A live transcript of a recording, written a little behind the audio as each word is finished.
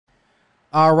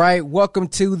All right, welcome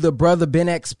to the Brother Ben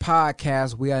X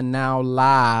podcast. We are now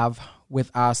live with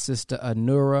our sister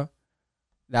Anura.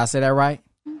 Did I say that right?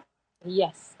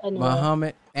 Yes, Anura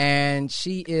Muhammad, and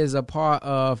she is a part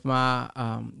of my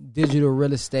digital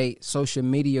real estate social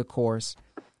media course.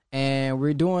 And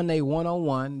we're doing a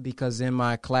one-on-one because in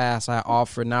my class I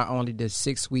offer not only the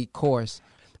 6-week course,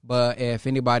 but if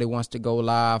anybody wants to go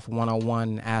live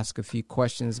one-on-one, ask a few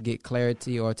questions, get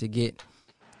clarity, or to get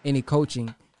any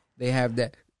coaching, they have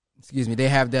that. They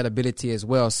have that ability as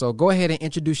well. So go ahead and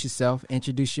introduce yourself,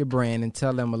 introduce your brand, and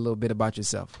tell them a little bit about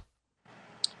yourself.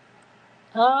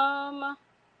 My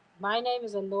name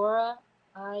is Anura.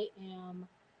 I am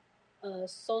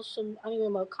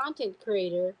I'm a content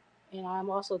creator, and I'm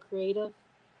also creative.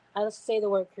 I just say the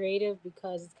word creative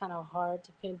because it's kind of hard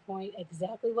to pinpoint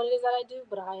exactly what it is that I do,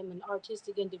 but I am an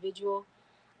artistic individual.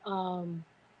 Um,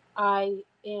 I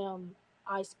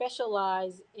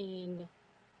specialize in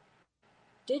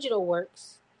digital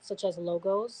works such as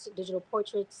logos, digital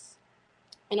portraits,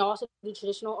 and I also do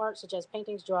traditional art such as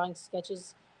paintings, drawings,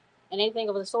 sketches, and anything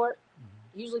of the sort.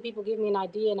 Usually people give me an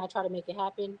idea and I try to make it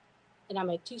happen. And I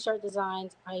make t-shirt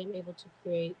designs. I am able to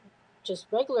create just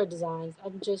regular designs.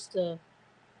 I'm just going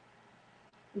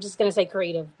to say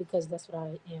creative because that's what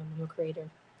I am. I'm a creator.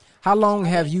 How long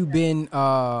have you been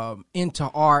into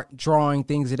art, drawing,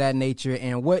 things of that nature,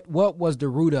 and what was the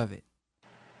root of it?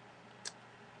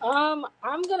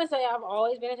 I'm going to say I've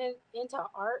always been into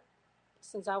art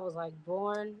since I was like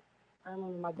born. I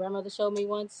remember my grandmother showed me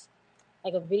once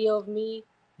like a video of me,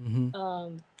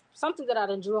 something that I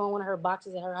done drew on one of her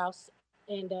boxes at her house.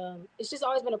 And it's just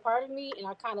always been a part of me. And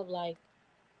I kind of like,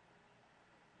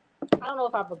 I don't know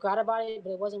if I forgot about it,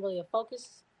 but it wasn't really a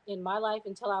focus in my life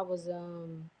until I was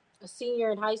a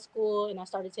senior in high school. And I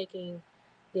started taking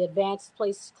the advanced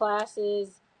place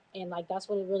classes. And like, that's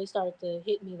when it really started to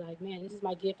hit me like, man, this is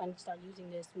my gift. I need to start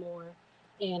using this more.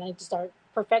 And I need to start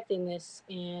perfecting this.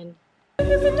 And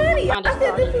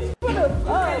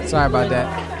sorry about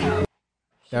that.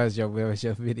 That was your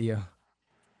video.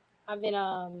 I've been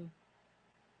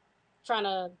trying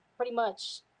to pretty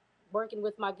much working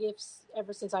with my gifts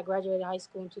ever since I graduated high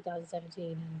school in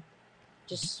 2017, and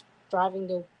just striving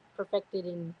to perfect it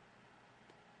and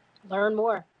learn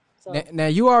more. So now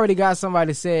you already got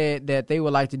somebody said that they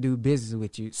would like to do business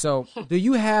with you. So do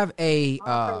you have an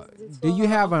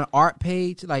art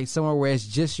page, like somewhere where it's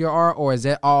just your art, or is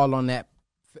that all on that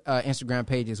Instagram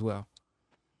page as well?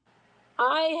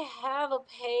 I have a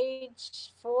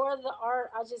page for the art.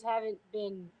 I just haven't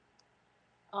been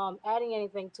adding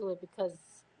anything to it because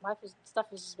stuff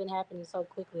has just been happening so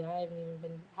quickly. I haven't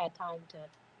even had time to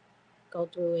go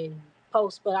through and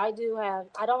post. But I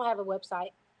don't have a website.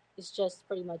 It's just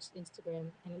pretty much Instagram,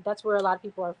 and that's where a lot of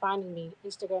people are finding me: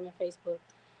 Instagram and Facebook,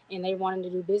 and they wanting to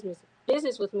do business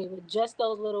with me with just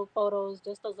those little photos,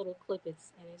 just those little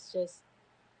clippets, and it's just.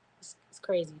 It's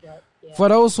crazy, but yeah. For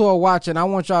those who are watching, I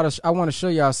want to show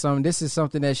y'all something. This is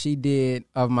something that she did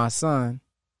of my son.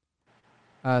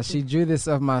 She drew this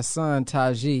of my son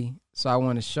Taji. So I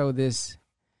want to show this.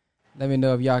 Let me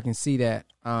know if y'all can see that.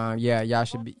 Y'all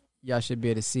should be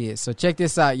able to see it. So check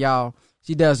this out, y'all.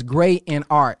 She does great in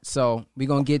art. So we're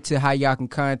gonna get to how y'all can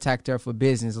contact her for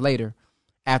business later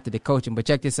after the coaching. But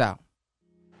check this out.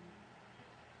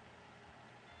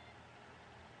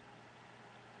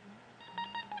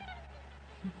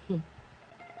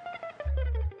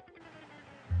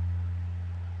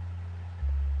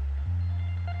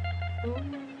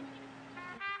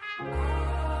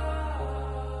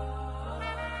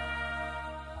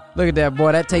 Look at that,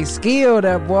 boy. That takes skill,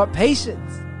 that boy.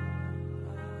 Patience.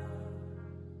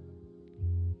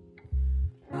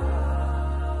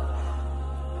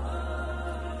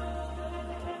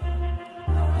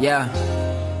 Yeah.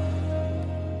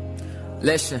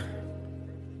 Listen.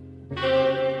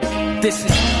 This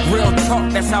is real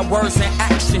talk, that's how words in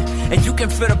action. And you can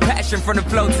feel the passion from the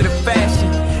flow to the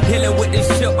fashion. Healing with this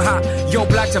ship hop, your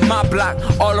block to my block,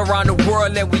 all around the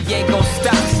world, and we ain't gon'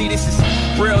 stop. See, this is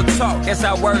real talk, that's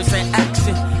how words in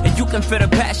action. And you can feel the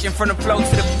passion from the flow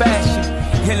to the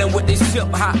fashion. Healing with this hip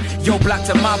hop, your block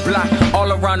to my block,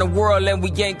 all around the world, and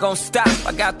we ain't gon' stop.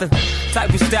 I got the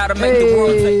type of style to make the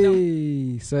world take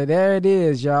note. So there it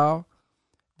is, y'all.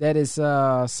 That is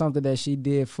something that she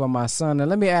did for my son. Now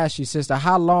let me ask you, sister,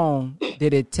 how long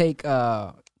did it take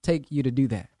you to do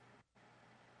that?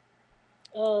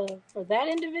 For that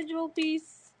individual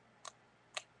piece,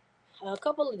 a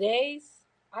couple of days.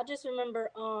 I just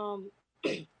remember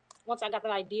once I got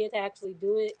that idea to actually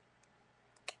do it,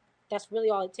 that's really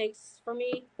all it takes for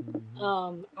me.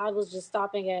 I was just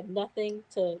stopping at nothing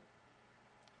to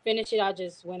finish it. I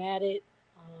just went at it.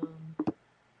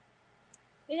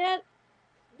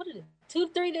 what is it?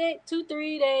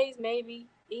 2-3 days maybe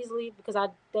easily, because I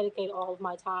dedicate all of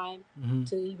my time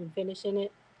to even finishing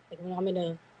it. Like when I'm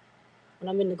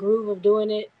in the groove of doing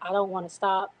it, I don't want to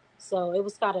stop. So it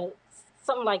was kind of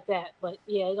something like that. But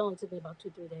yeah, it only took me about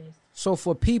 2-3 days. So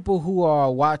for people who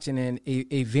are watching and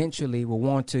eventually will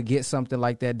want to get something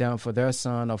like that done for their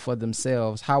son or for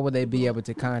themselves, how would they be able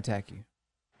to contact you?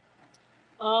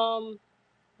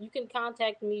 You can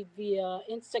contact me via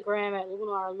Instagram at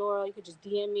Lunar Laura. You could just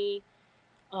DM me.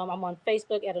 I'm on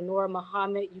Facebook at Anora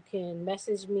Muhammad. You can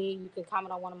message me. You can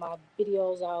comment on one of my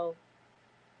videos. I'll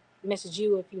message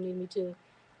you if you need me to.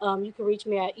 You can reach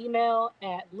me at email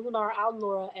at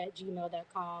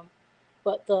lunaralnora@gmail.com.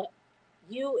 But the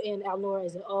U in Alnora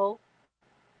is an O.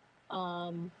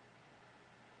 What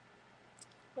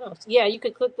else? Yeah, you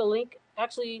could click the link.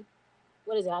 Actually,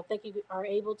 what is it? I think you are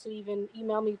able to even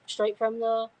email me straight from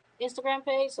the Instagram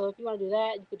page. So if you want to do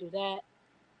that, you could do that.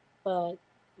 But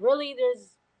really,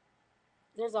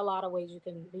 there's a lot of ways you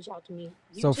can reach out to me.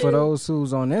 So for those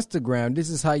who's on Instagram,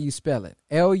 this is how you spell it.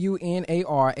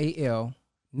 LUNARAL,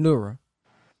 Nura.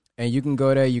 And you can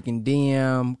go there, you can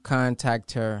DM,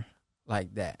 contact her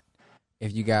like that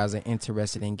if you guys are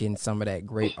interested in getting some of that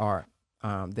great art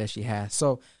that she has.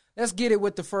 So let's get it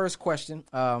with the first question.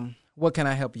 What can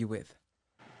I help you with?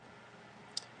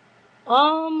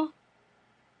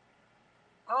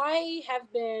 I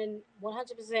have been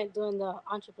 100% doing the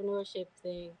entrepreneurship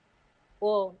thing.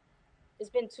 Well,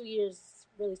 it's been 2 years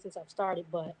really since I've started,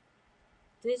 but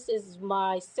this is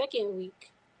my second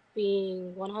week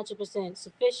being 100%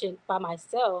 sufficient by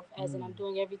myself, as in I'm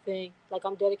doing everything. Like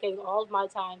I'm dedicating all of my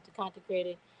time to content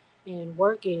creating and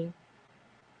working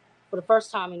for the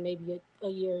first time in maybe a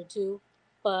year or two.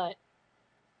 But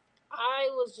I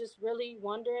was just really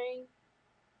wondering,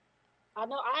 I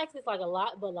know I ask this like a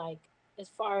lot, but like as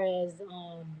far as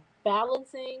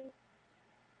balancing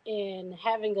and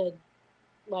having a,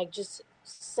 like just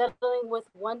settling with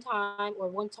one time or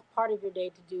part of your day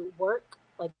to do work,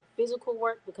 like physical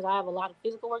work, because I have a lot of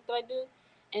physical work that I do.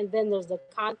 And then there's the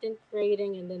content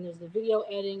creating, and then there's the video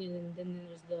editing, and then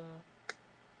there's the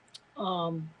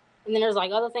and then there's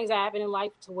like other things that happen in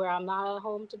life to where I'm not at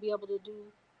home to be able to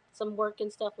do some work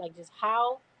and stuff. Like just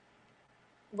how,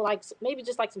 like maybe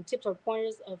just like some tips or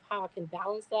pointers of how I can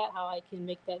balance that, how I can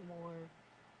make that more,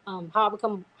 how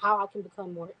I can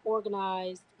become more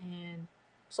organized, and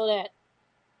so that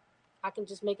I can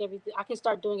just make everything, I can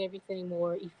start doing everything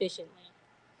more efficiently.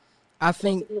 I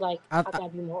think like I gotta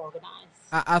be more organized.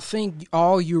 I think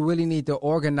all you really need to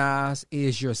organize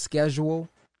is your schedule.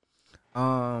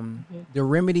 The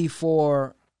remedy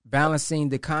for balancing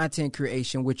the content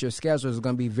creation with your schedule is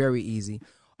going to be very easy.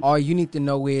 All you need to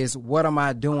know is, what am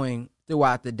I doing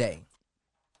throughout the day?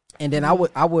 And then I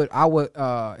would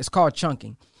it's called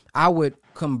chunking. I would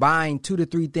combine 2 to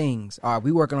 3 things. All right,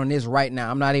 we working on this right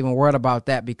now. I'm not even worried about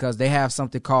that, because they have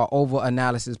something called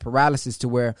over-analysis paralysis, to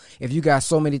where if you got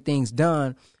so many things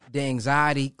done, the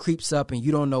anxiety creeps up and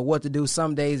you don't know what to do.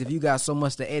 Some days, if you got so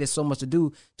much to edit, so much to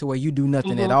do, to where you do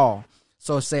nothing at all.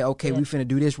 So say, okay, we finna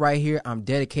do this right here. I'm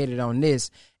dedicated on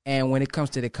this. And when it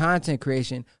comes to the content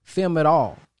creation, film it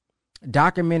all.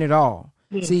 Document it all.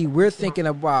 See, we're thinking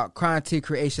about content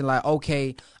creation like,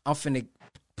 okay, I'm finna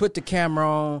put the camera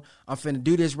on, I'm finna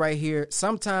do this right here.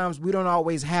 Sometimes we don't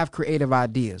always have creative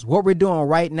ideas. What we're doing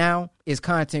right now is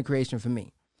content creation for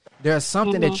me. There's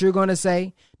something that you're going to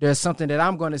say. There's something that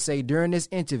I'm going to say during this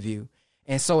interview.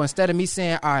 And so instead of me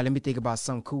saying, all right, let me think about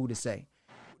something cool to say,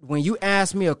 when you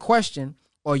ask me a question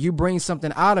or you bring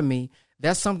something out of me,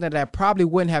 that's something that probably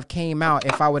wouldn't have came out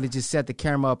if I would have just set the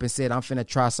camera up and said, I'm finna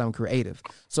try something creative.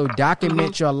 So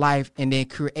document your life and then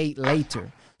create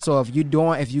later. So if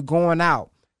you're going out,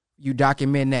 you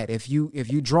document that. If you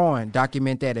drawing,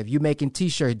 document that. If you making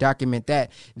t-shirts, document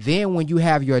that. Then when you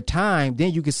have your time,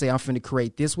 then you can say, I'm finna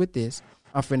create this with this.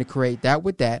 I'm finna create that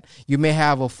with that. You may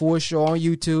have a full show on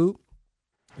YouTube.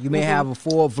 You may have a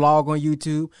full vlog on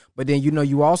YouTube, but then,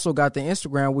 you also got the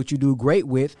Instagram, which you do great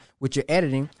with your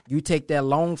editing. You take that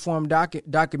long form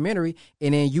documentary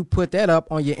and then you put that up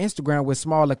on your Instagram with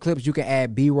smaller clips. You can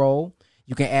add B-roll.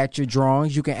 You can add your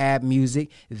drawings. You can add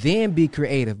music, then be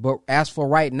creative. But as for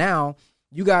right now,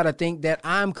 you got to think that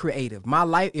I'm creative. My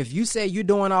life, if you say you're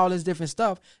doing all this different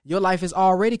stuff, your life is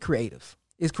already creative.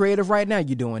 It's creative right now.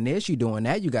 You're doing this, you're doing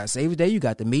that. You got Savior's Day, you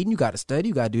got the meeting, you got to study,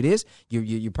 you got to do this.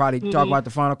 You probably talk about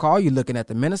the final call. You're looking at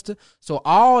the minister. So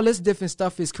all this different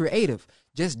stuff is creative.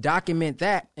 Just document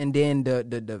that, and then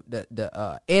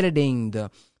the editing,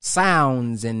 the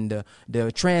sounds, and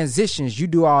the transitions. You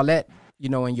do all that,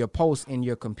 in your post, in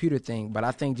your computer thing. But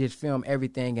I think just film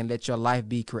everything and let your life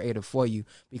be creative for you,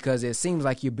 because it seems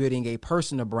like you're building a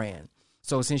personal brand.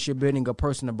 So since you're building a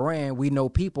personal brand, we know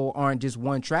people aren't just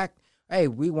one track. Hey,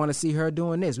 we want to see her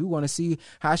doing this. We want to see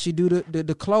how she do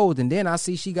the clothes. And then I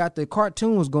see she got the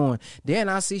cartoons going. Then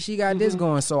I see she got this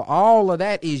going. So all of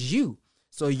that is you.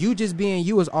 So you just being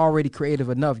you is already creative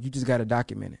enough. You just got to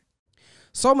document it.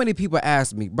 So many people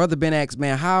ask me, Brother Ben X,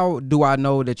 man, how do I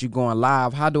know that you're going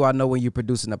live? How do I know when you're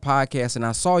producing a podcast? And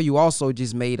I saw you also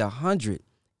just made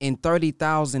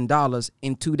 $130,000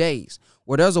 in 2 days.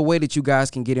 Well, there's a way that you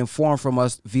guys can get informed from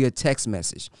us via text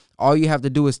message. All you have to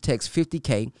do is text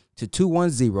 50K to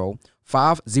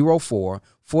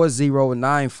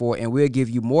 210-504-4094, and we'll give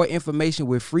you more information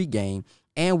with free game,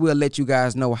 and we'll let you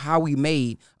guys know how we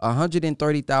made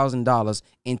 $130,000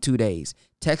 in 2 days.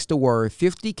 Text the word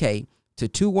 50K to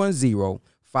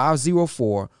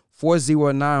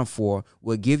 210-504-4094.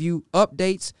 We'll give you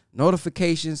updates,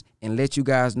 notifications, and let you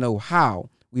guys know how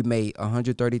we made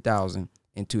 $130,000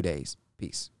 in 2 days.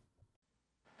 Peace.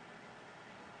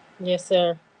 Yes,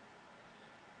 sir.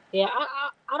 Yeah,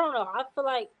 I don't know. I feel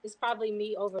like it's probably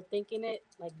me overthinking it,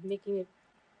 like making it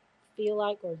feel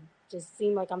like or just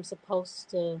seem like I'm supposed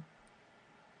to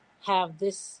have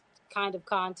this kind of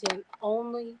content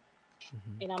only,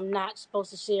 and I'm not supposed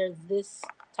to share this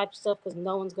type of stuff because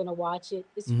no one's gonna watch it.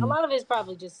 A lot of it's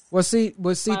probably just. Well, see,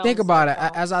 think about it.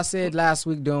 As I said last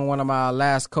week during one of my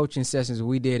last coaching sessions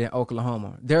we did in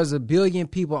Oklahoma, there's 1 billion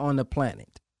people on the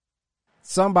planet.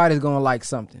 Somebody's gonna like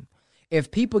something. If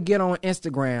people get on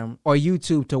Instagram or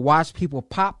YouTube to watch people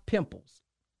pop pimples,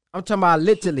 I'm talking about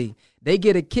literally, they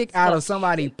get a kick out of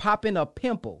somebody popping a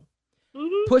pimple,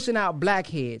 pushing out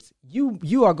blackheads.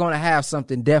 You are gonna have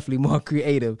something definitely more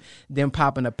creative than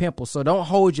popping a pimple. So don't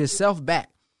hold yourself back.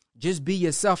 Just be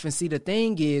yourself. And see, the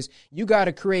thing is, you got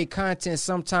to create content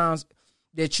sometimes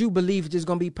that you believe is just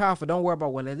going to be powerful. Don't worry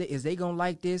about, well, is they going to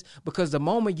like this? Because the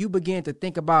moment you begin to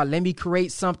think about, let me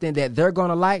create something that they're going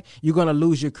to like, you're going to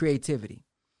lose your creativity.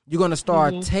 You're going to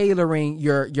start tailoring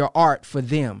your art for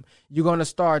them. You're going to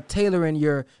start tailoring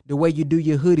the way you do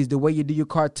your hoodies, the way you do your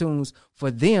cartoons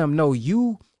for them. No,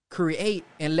 you create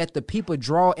and let the people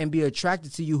draw and be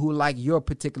attracted to you who like your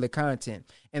particular content.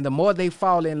 And the more they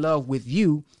fall in love with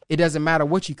you, it doesn't matter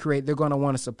what you create, they're going to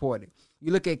want to support it.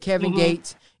 You look at Kevin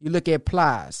Gates, you look at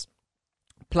Plies.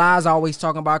 Plies always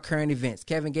talking about current events.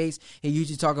 Kevin Gates, he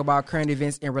usually talk about current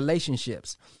events and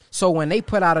relationships. So when they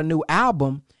put out a new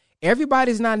album,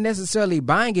 everybody's not necessarily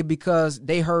buying it because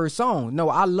they heard songs. No,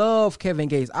 I love Kevin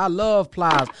Gates. I love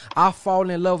Plies. I fall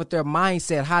in love with their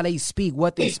mindset, how they speak,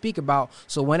 what they speak about.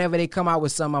 So whenever they come out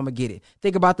with something, I'm going to get it.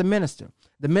 Think about the minister.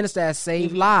 The minister has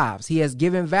saved lives. He has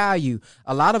given value.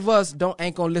 A lot of us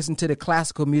ain't going to listen to the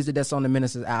classical music that's on the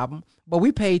minister's album, but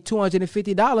we paid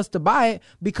 $250 to buy it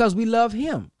because we love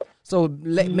him. So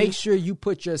make sure you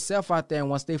put yourself out there, and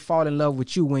once they fall in love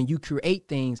with you, when you create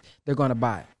things, they're going to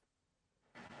buy it.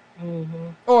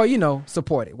 Or,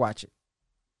 support it. Watch it.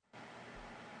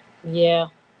 Yeah.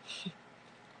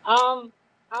 I've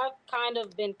kind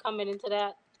of been coming into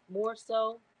that more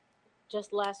so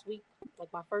just last week,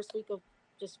 like my first week of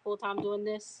just full-time doing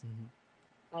this.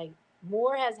 Like,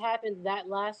 more has happened that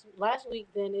last week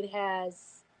than it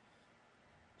has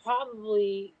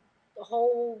probably the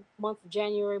whole month of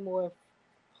January,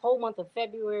 whole month of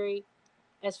February,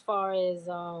 as far as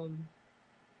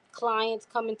clients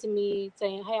coming to me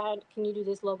saying, hey, can you do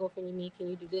this logo for me? Can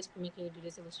you do this for me? Can you do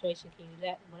this illustration? Can you do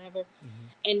that? Whatever.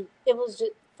 And it was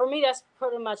just, for me, that's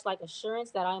pretty much like assurance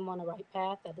that I'm on the right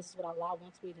path, that this is what Allah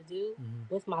wants me to do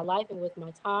with my life and with my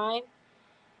time.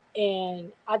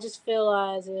 And I just feel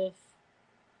as if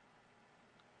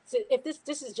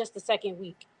this is just the second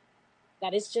week,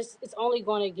 that it's only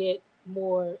going to get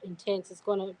more intense. It's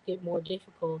going to get more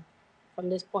difficult from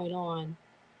this point on.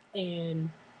 And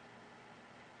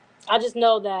I just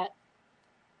know that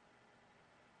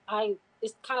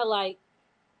it's kind of like,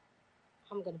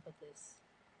 how am I going to put this?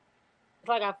 It's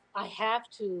like I have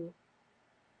to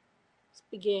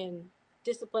begin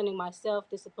disciplining myself,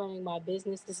 disciplining my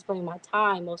business, disciplining my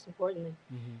time, most importantly.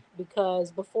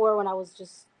 Because before, when I was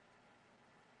just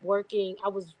working,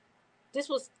 it was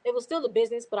still the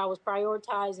business, but I was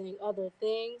prioritizing other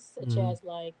things, such as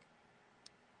like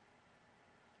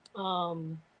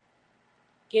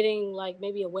getting like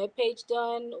maybe a web page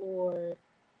done or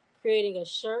creating a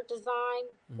shirt design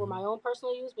for my own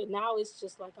personal use. But now it's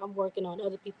just like I'm working on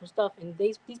other people's stuff, and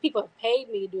these people have paid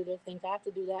me to do their things. I have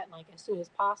to do that like as soon as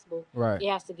possible. Right. It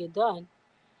has to get done.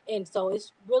 And so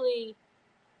it's really,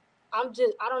 I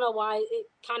don't know why it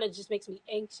kind of just makes me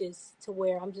anxious to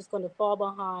where I'm just going to fall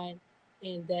behind,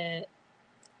 and that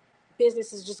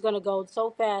business is just going to go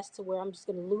so fast to where I'm just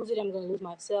going to lose it. I'm going to lose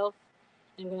myself.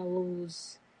 I'm going to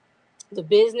lose the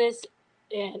business,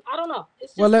 And I don't know.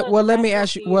 It's just Let me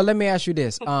ask you. Well, let me ask you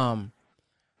this.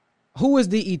 Who is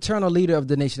the eternal leader of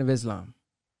the Nation of Islam?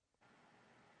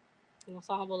 Most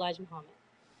Honorable Elijah Muhammad.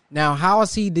 Now, how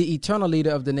is he the eternal leader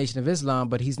of the Nation of Islam,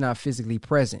 but he's not physically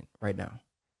present right now?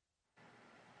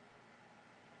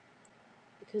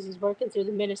 Because he's working through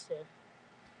the minister.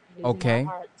 Okay.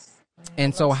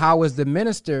 And so how is the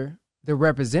minister the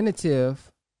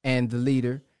representative and the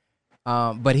leader,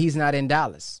 but he's not in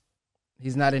Dallas?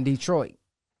 He's not in Detroit.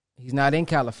 He's not in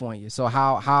California. So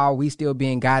how are we still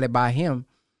being guided by him,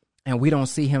 and we don't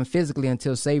see him physically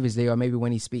until Savior's Day or maybe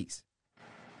when he speaks?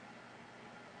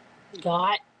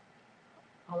 God.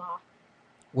 Allah.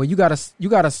 Well, you got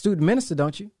a student minister,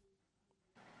 don't you?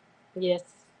 Yes.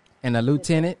 And a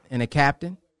lieutenant and a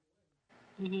captain.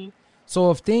 Mm-hmm.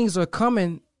 So if things are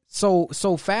coming so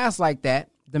fast like that,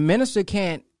 the minister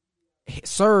can't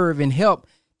serve and help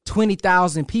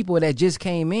 20,000 people that just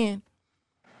came in.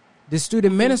 The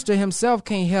student minister himself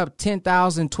can't help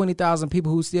 10,000, 20,000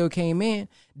 people who still came in.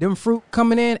 Them fruit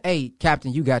coming in, hey,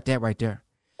 captain, you got that right there.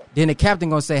 Then the captain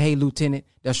going to say, hey, lieutenant,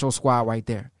 that's your squad right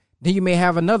there. Then you may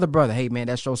have another brother, hey, man,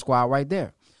 that's your squad right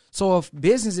there. So if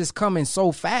business is coming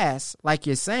so fast, like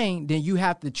you're saying, then you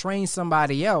have to train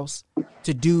somebody else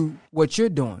to do what you're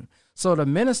doing. So the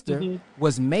minister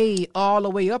was made all the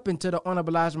way up into the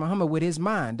Honorable Elijah Muhammad with his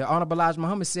mind. The Honorable Elijah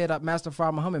Muhammad said Master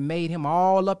Farah Muhammad made him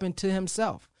all up into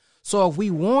himself. So if we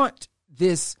want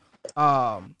this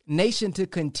nation to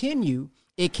continue,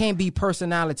 it can't be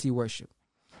personality worship.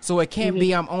 So it can't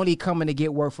be I'm only coming to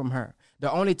get work from her.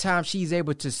 The only time she's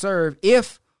able to serve,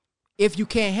 if you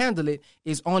can't handle it,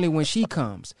 is only when she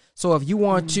comes. So if you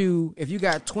want to, if you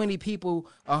got 20 people,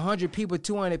 100 people,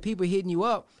 200 people hitting you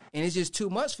up, and it's just too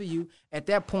much for you, at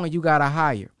that point you got to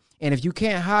hire. And if you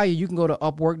can't hire, you can go to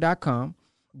upwork.com,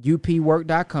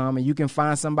 upwork.com, and you can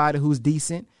find somebody who's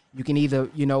decent. You can either,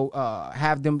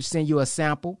 have them send you a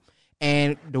sample,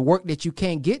 and the work that you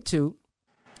can't get to,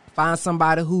 find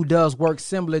somebody who does work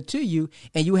similar to you,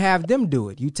 and you have them do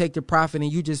it. You take the profit and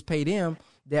you just pay them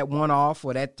that one off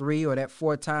or that 3 or that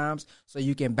 4 times so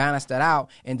you can balance that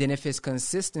out. And then if it's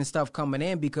consistent stuff coming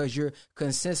in because you're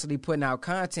consistently putting out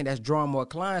content that's drawing more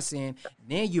clients in,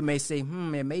 then you may say,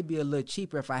 it may be a little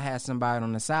cheaper if I had somebody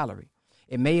on the salary.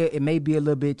 It may be a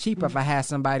little bit cheaper if I had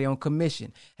somebody on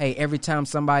commission. Hey, every time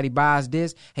somebody buys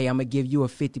this, hey, I'm going to give you a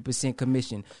 50%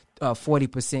 commission,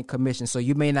 40% commission. So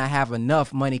you may not have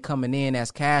enough money coming in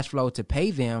as cash flow to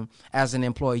pay them as an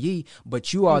employee,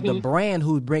 but you are the brand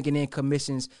who's bringing in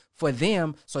commissions for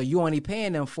them. So you only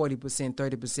paying them 40%,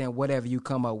 30%, whatever you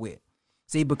come up with.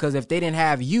 See, because if they didn't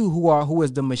have you who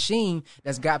is the machine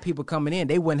that's got people coming in,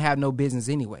 they wouldn't have no business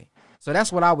anyway. So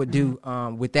that's what I would do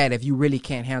with that if you really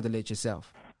can't handle it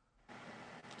yourself.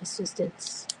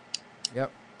 Assistance.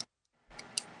 Yep.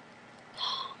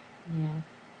 Yeah.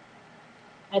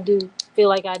 I do feel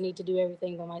like I need to do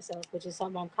everything by myself, which is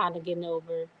something I'm kind of getting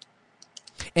over.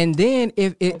 And then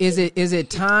is it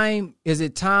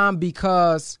time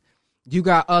because you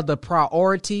got other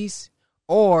priorities,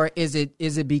 or is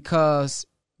it because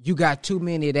you got too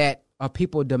many that are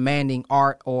people demanding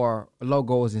art or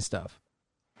logos and stuff?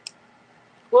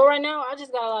 Well, right now, I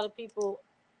just got a lot of people.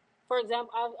 For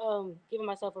example, I've given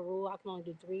myself a rule. I can only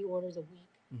do 3 orders a week.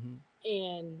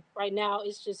 And right now,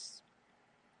 it's just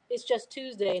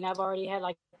Tuesday, and I've already had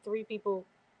like 3 people.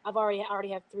 I already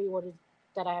have 3 orders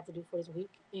that I have to do for this week.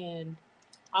 And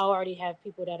I already have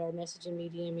people that are messaging me,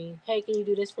 DMing me, hey, can you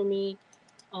do this for me?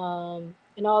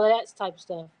 And all of that type of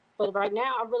stuff. But right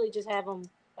now, I really just have them,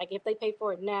 like, if they pay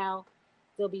for it now,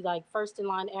 they'll be like first in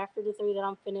line after the 3 that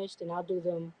I'm finished, and I'll do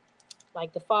them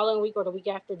like the following week or the week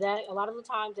after that. A lot of the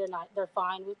times they're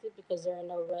fine with it because they're in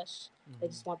no rush. They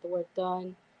just want the work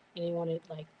done and they want it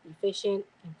like efficient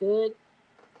and good.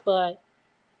 But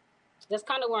that's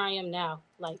kind of where I am now.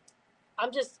 Like,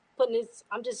 I'm just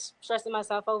stressing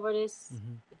myself over this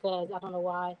because I don't know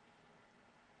why.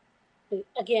 But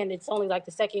again, it's only like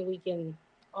the second week in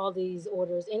all these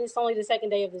orders, and it's only the second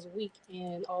day of this week,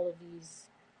 and all of these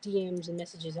DMs and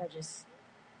messages are just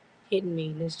hitting me,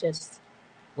 and it's just.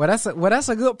 Well, that's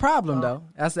a good problem though.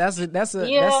 That's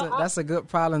a good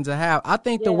problem to have. I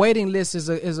think the waiting list is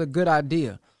a good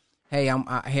idea. Hey,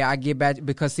 I get back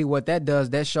because see what that does.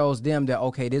 That shows them that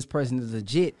okay, this person is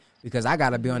legit because I got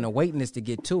to be on the waiting list to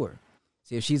get to her.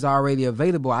 See if she's already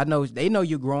available. I know they know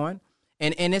you're growing,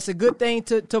 and it's a good thing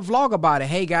to vlog about it.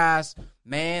 Hey guys,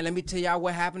 man, let me tell y'all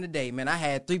what happened today. Man, I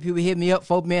had 3 people hit me up,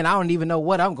 4 men. I don't even know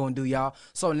what I'm gonna do, y'all.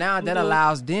 So now that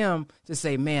allows them to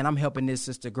say, man, I'm helping this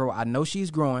sister grow. I know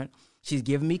she's growing. She's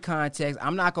giving me context.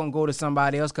 I'm not gonna go to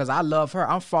somebody else because I love her.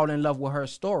 I'm falling in love with her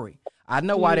story. I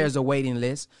know why there's a waiting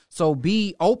list. So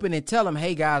be open and tell them,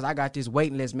 hey, guys, I got this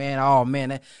waiting list, man. Oh,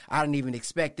 man, I didn't even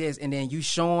expect this. And then you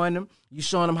showing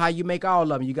them how you make all of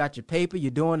them. You got your paper, you're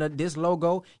doing this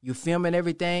logo, you filming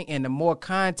everything. And the more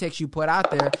context you put out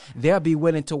there, they'll be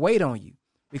willing to wait on you.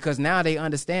 Because now they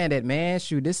understand that, man,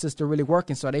 shoot, this sister really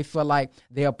working. So they feel like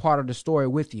they're a part of the story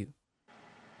with you.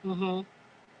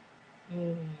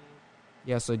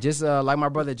 Yeah, so just like my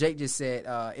brother Jake just said,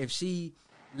 if she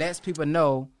lets people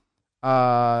know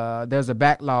there's a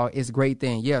backlog, it's a great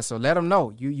thing. Yeah, so let them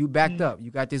know you backed up. You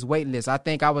got this waiting list. I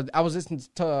think I was listening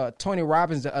to Tony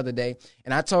Robbins the other day,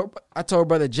 and I told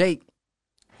brother Jake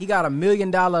he got $1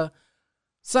 million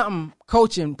something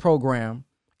coaching program.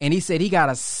 And he said he got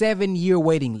a 7-year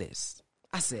waiting list.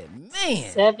 I said,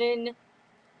 man.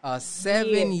 A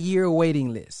 7-year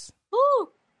waiting list. Ooh,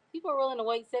 people are willing to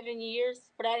wait 7 years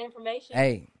for that information.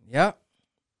 Hey, yep.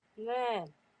 Man.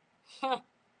 Yep.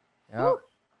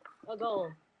 A goal.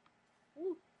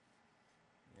 Ooh.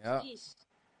 Yep. Jeez.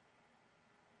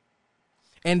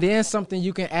 And then something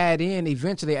you can add in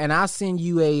eventually, and I'll send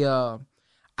you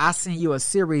a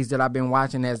series that I've been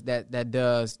watching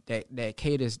that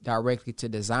caters directly to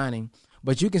designing.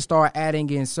 But you can start adding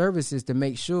in services to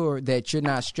make sure that you're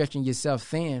not stretching yourself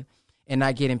thin and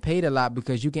not getting paid a lot,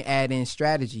 because you can add in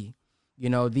strategy. You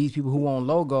know, these people who want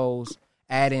logos,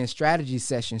 add in strategy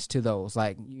sessions to those.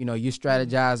 Like, you know, you're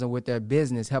strategizing with their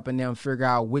business, helping them figure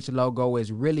out which logo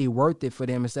is really worth it for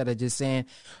them, instead of just saying,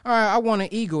 all right, I want an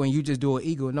eagle, and you just do an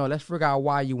eagle. No, let's figure out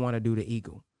why you want to do the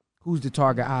eagle. Who's the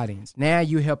target audience? Now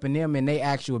you're helping them in their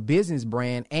actual business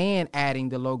brand and adding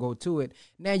the logo to it.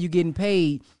 Now you're getting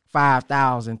paid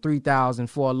 $5,000, $3,000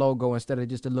 for a logo instead of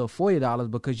just a little $40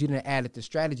 because you didn't add the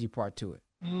strategy part to it.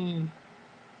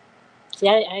 See,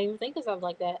 I didn't even think of something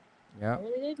like that. Yeah, I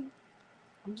really didn't.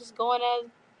 I'm just going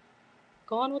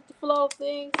with the flow of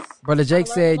things. Brother Jake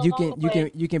said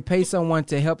you can pay someone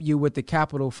to help you with the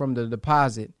capital from the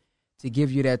deposit to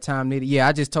give you that time needed. Yeah,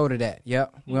 I just told her that.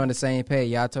 Yep, we're on the same page.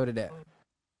 Yeah, I told her that.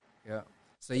 Yeah.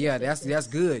 So yeah, that's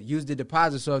good. Use the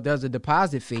deposit. So if there's a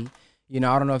deposit fee, you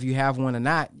know, I don't know if you have one or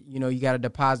not. You know, you got a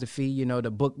deposit fee. You know,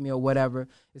 the book me or whatever.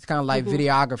 It's kind of like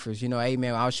videographers. You know, hey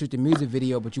man, I'll shoot the music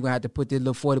video, but you're gonna have to put this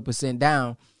little 40%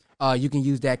 down. You can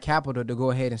use that capital to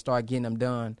go ahead and start getting them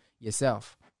done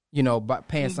yourself. You know, by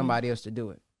paying somebody else to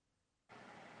do it.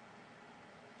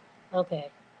 Okay,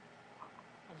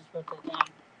 I just wrote that down.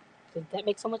 That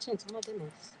makes so much sense. Oh my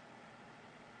goodness.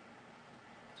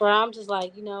 So I'm just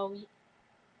like, you know,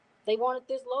 they wanted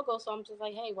this logo, so I'm just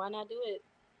like, hey, why not do it?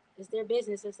 It's their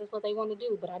business. This is what they want to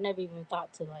do. But I never even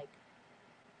thought to like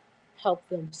help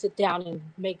them sit down and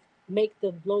make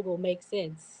the logo make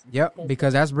sense. Yep,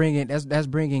 because that's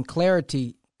bringing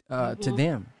clarity to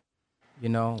them. You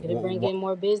know, it'll bring in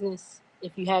more business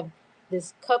if you have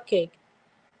this cupcake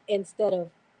instead of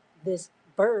this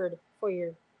bird for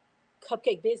your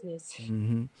cupcake business.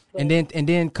 And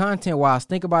then content wise,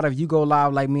 think about if you go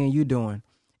live like me and you doing,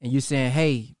 and you saying,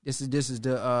 hey, this is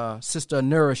the Sister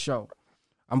Anura show.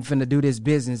 I'm finna do this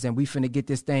business and we finna get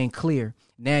this thing clear.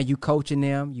 Now you coaching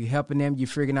them, you helping them, you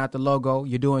figuring out the logo.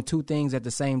 You're doing two things at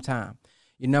the same time.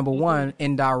 You're number one,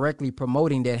 indirectly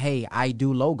promoting that, hey, I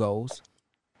do logos.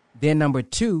 Then number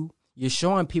two, you're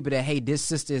showing people that, hey, this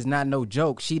sister is not no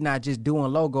joke. She's not just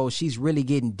doing logos. She's really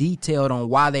getting detailed on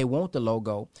why they want the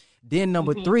logo. Then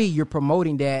number three, you're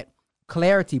promoting that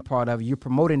clarity part of it. You're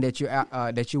promoting that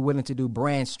you're willing to do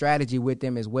brand strategy with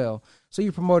them as well. So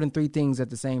you're promoting three things at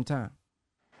the same time.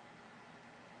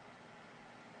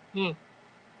 So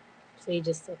you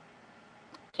just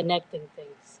connecting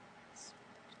things. It's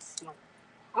smart.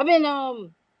 I've been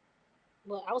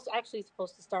well, I was actually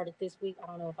supposed to start it this week. I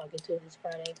don't know if I'll get to it this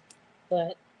Friday,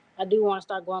 but I do want to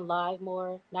start going live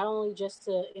more. Not only just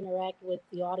to interact with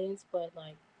the audience, but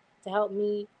like to help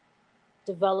me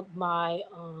develop my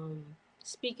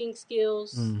speaking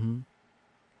skills.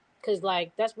 Because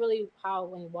like that's really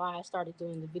how and why I started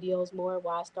doing the videos more.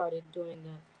 Why I started doing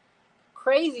the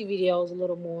crazy videos a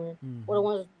little more, or the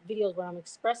ones videos where I'm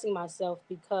expressing myself,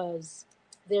 because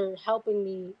they're helping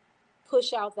me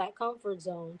push out that comfort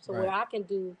zone, so where I can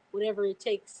do whatever it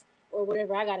takes or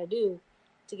whatever I got to do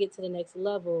to get to the next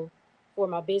level for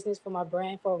my business, for my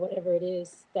brand, for whatever it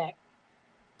is that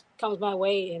comes my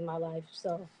way in my life.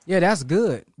 So yeah, that's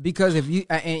good, because if you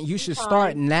and you should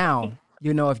start now.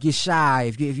 You know, if you're shy,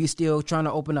 if you're still trying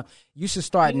to open up, you should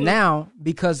start now,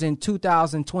 because in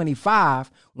 2025,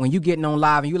 when you getting on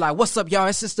live and you like, what's up, y'all?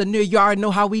 It's Sister Anura. You already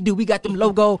know how we do. We got them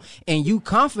logo, and you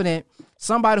confident.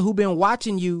 Somebody who been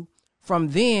watching you from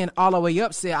then all the way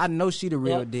up said, I know she the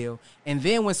real deal. And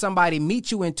then when somebody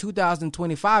meets you in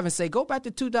 2025 and say, go back to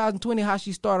 2020, how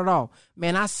she started off.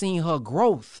 Man, I seen her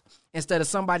growth. Instead of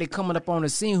somebody coming up on the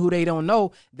scene who they don't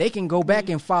know, they can go back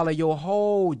and follow your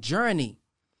whole journey.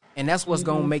 And that's what's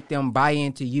going to make them buy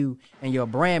into you and your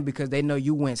brand, because they know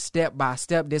you went step by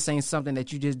step. This ain't something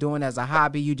that you just doing as a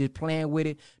hobby. You just playing with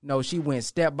it. No, she went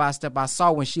step by step. I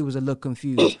saw when she was a little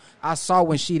confused. I saw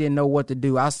when she didn't know what to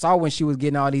do. I saw when she was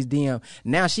getting all these DMs.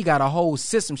 Now she got a whole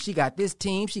system. She got this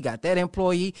team. She got that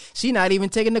employee. She not even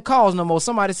taking the calls no more.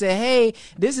 Somebody said, hey,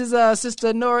 this is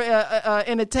Sister Nora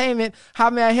Entertainment. How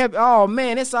may I help? Oh,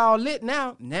 man, it's all lit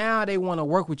now. Now they want to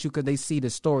work with you because they see the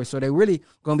story. So they really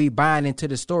going to be buying into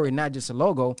the story, not just a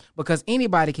logo, because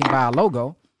anybody can buy a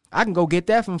logo. I can go get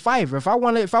that from Fiverr. If I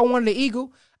wanted the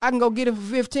eagle, I can go get it for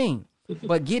 15.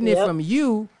 But getting it from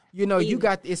you, you know, you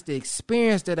got, it's the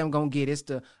experience that I'm gonna get.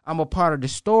 I'm a part of the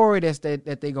story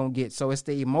that they're gonna get. So it's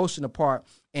the emotional part,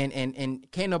 and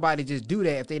can't nobody just do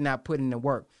that if they're not putting in the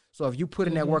work. So if you put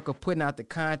in that work of putting out the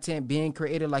content, being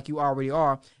creative like you already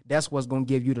are, that's what's gonna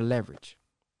give you the leverage.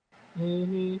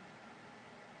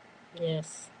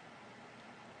 Yes.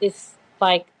 It's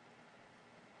like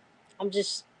I'm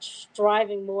just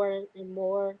striving more and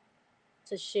more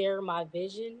to share my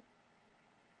vision,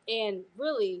 and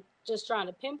really just trying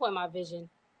to pinpoint my vision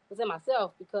within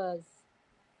myself, because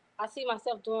I see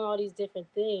myself doing all these different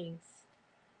things,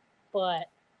 but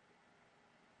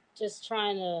just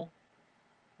trying to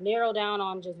narrow down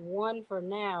on just one for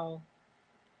now.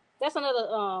 That's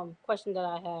another question that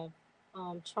I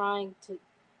have. Trying to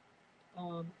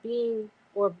being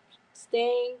or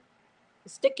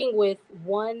sticking with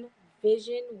one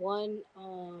vision, one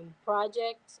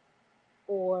project,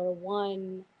 or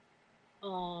one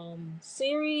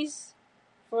series.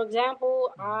 For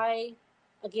example, I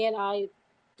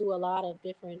do a lot of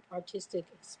different artistic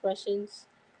expressions.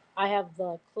 I have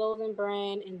the clothing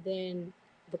brand and then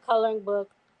the coloring book,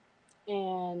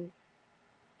 and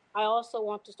I also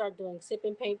want to start doing sip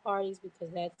and paint parties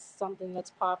because that's something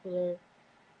that's popular.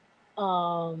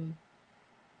 Um,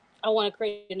 I want to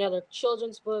create another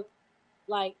children's book.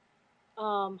 Like,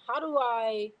 how do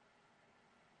I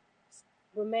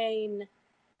remain?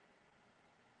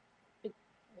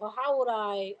 Well, how would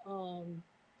I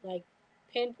like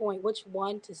pinpoint which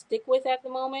one to stick with at the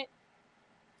moment?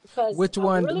 Because Which I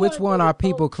one? really Which want to one do are the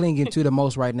people clinging to the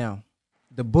most right now?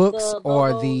 The books or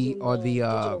logos the and the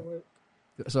digital work.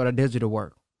 sort of digital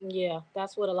work? Yeah,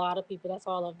 that's what a lot of people. That's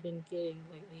all I've been getting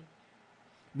lately.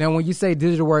 Now, when you say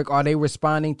digital work, are they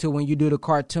responding to when you do the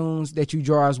cartoons that you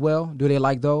draw as well? Do they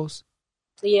like those?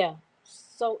 Yeah,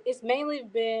 so it's mainly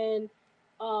been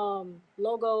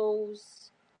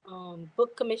logos,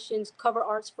 book commissions, cover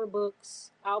arts for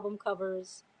books, album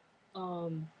covers,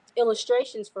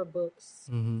 illustrations for books.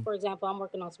 Mm-hmm. For example, I'm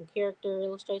working on some character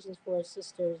illustrations for a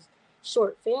sister's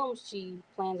short films she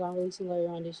plans on releasing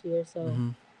later on this year. So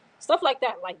stuff like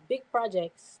that, like big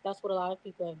projects. That's what a lot of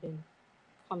people have been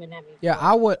coming at me Yeah,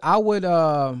 for. I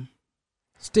would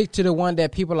stick to the one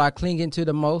that people are clinging to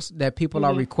the most, that people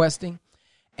are requesting,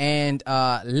 and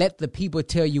let the people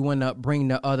tell you when to bring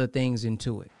the other things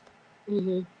into it.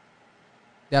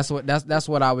 That's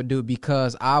what I would do,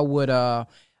 because I would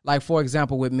like, for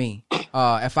example, with me,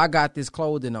 if I got this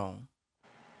clothing on,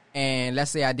 and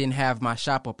let's say I didn't have my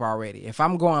shop up already, if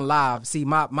I'm going live, see,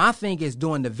 my thing is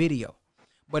doing the video.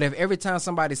 But if every time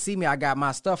somebody see me, I got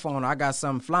my stuff on, or I got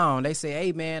something fly on, they say,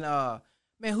 hey, man,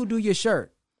 who do your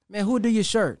shirt? Man, who do your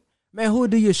shirt? Man, who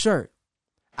do your shirt?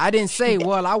 I didn't say,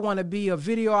 well, I want to be a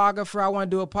videographer. I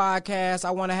want to do a podcast.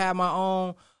 I want to have my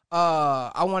own,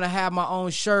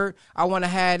 shirt. I want to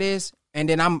have this. And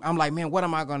then I'm like, man, what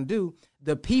am I going to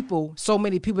do? So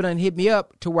many people done hit me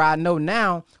up to where I know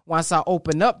now, once I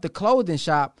open up the clothing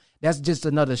shop, that's just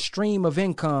another stream of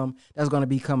income that's going to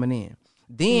be coming in.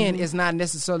 Then it's not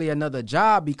necessarily another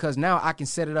job, because now I can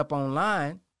set it up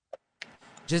online,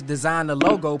 just design the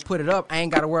logo, put it up. I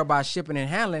ain't got to worry about shipping and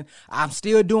handling. I'm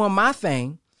still doing my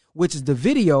thing, which is the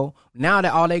video. Now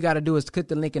that all they got to do is click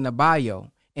the link in the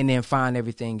bio and then find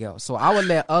everything else. So I would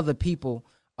let other people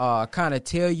kind of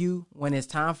tell you when it's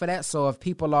time for that. So if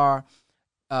people are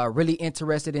really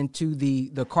interested into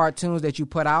the cartoons that you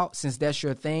put out, since that's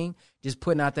your thing, just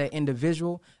putting out that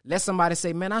individual, let somebody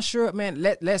say, man,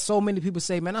 let so many people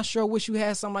say, man, I sure wish you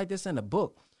had something like this in the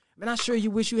book. Man, I sure you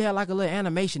wish you had like a little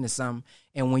animation or something.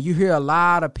 And when you hear a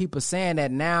lot of people saying that,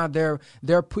 now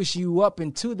they're pushing you up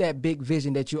into that big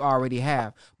vision that you already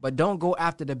have. But don't go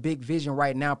after the big vision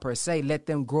right now per se. Let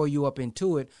them grow you up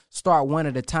into it. Start one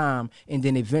at a time, and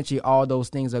then eventually all those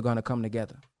things are going to come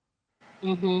together.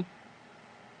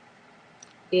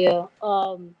 Yeah,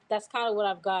 that's kind of what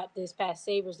I've got this past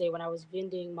Sabres Day when I was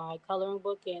vending my coloring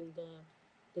book and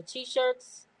the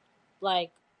t-shirts.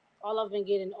 Like, all I've been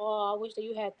getting, oh, I wish that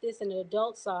you had this in an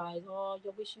adult size. Oh, I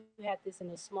wish you had this in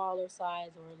a smaller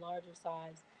size or a larger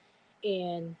size.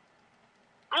 And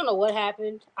I don't know what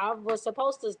happened. I was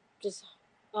supposed to just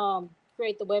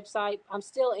create the website. I'm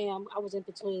still am. I was in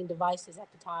between devices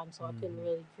at the time, so I couldn't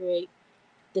really create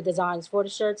the designs for the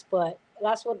shirts. But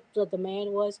that's what the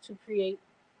demand was, to create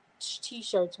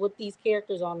T-shirts with these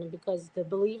characters on them, because the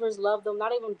believers love them.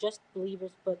 Not even just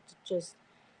believers, but just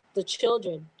the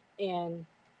children. And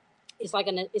it's like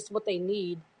it's what they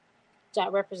need.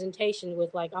 That representation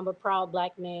with, like, I'm a proud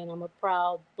black man, I'm a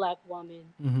proud black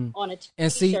woman on a T-shirt.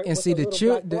 And see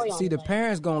the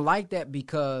parents gonna like that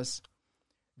because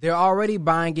they're already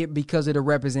buying it because of the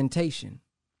representation.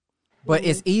 But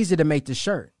it's easy to make the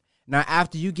shirt. Now,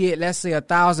 after you get, let's say,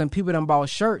 1,000 people that bought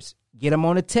shirts, get them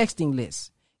on a texting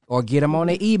list or get them on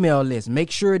an email list.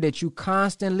 Make sure that you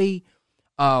constantly,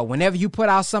 whenever you put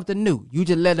out something new, you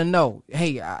just let them know,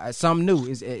 hey, something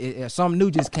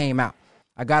new just came out.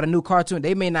 I got a new cartoon.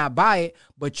 They may not buy it,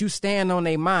 but you stand on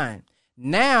their mind.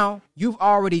 Now you've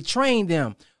already trained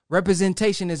them.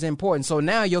 Representation is important. So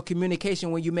now your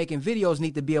communication when you're making videos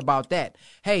need to be about that.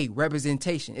 Hey,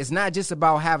 representation. It's not just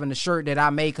about having a shirt that I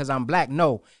made because I'm black.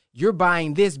 No, you're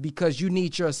buying this because you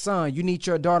need your son, you need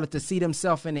your daughter to see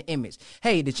themselves in the image.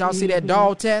 Hey, did y'all see that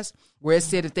doll test where it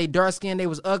said if they dark skinned, they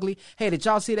was ugly? Hey, did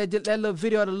y'all see that little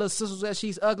video of the little sister that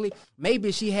she's ugly? Maybe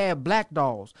if she had black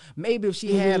dolls. Maybe if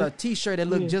she had a T-shirt that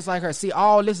looked just like her. See,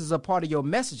 all this is a part of your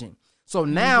messaging. So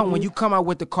now when you come out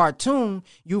with the cartoon,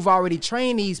 you've already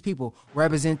trained these people.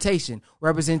 Representation.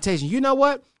 You know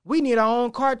what? We need our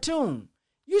own cartoon.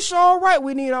 You sure right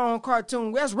we need our own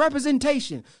cartoon. That's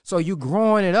representation. So you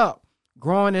growing it up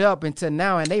until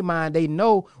now in their mind, they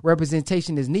know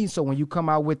representation is needed. So when you come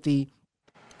out with the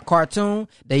cartoon,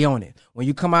 they own it. When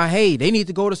you come out, hey, they need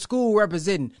to go to school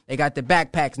representing. They got the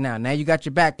backpacks now. Now you got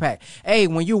your backpack. Hey,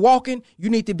 when you walking, you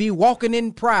need to be walking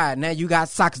in pride. Now you got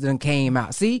socks that came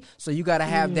out. See? So you got to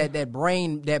have that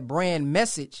brand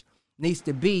message needs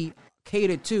to be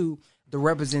catered to the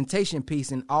representation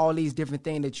piece, and all these different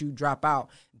things that you drop out.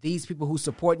 These people who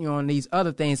support you on these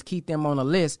other things, keep them on a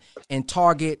list and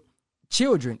target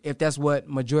children if that's what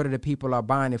majority of the people are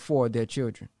buying it for, their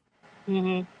children.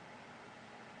 And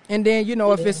then,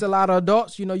 if it's a lot of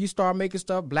adults, you start making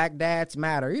stuff, Black Dads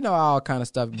Matter, all kind of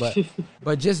stuff.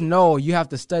 But just know you have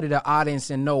to study the audience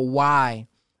and know why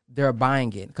they're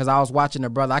buying it. Because I was watching a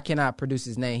brother, I cannot produce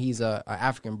his name. He's a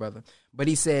African brother. But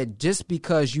he said, just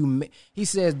because he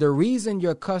says the reason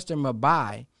your customer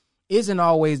buy isn't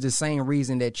always the same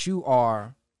reason that you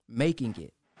are making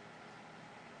it.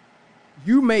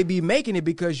 You may be making it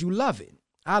because you love it.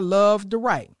 I love to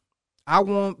write. I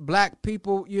want black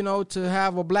people, to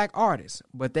have a black artist,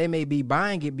 but they may be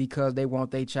buying it because they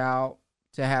want their child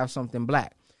to have something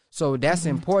black. So that's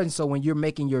important. So when you're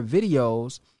making your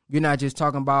videos, you're not just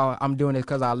talking about, I'm doing this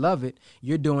because I love it.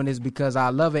 You're doing this because I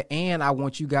love it, and I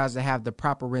want you guys to have the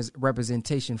proper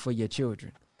representation for your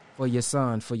children, for your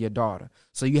son, for your daughter.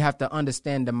 So you have to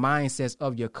understand the mindsets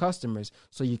of your customers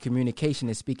so your communication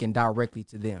is speaking directly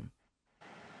to them.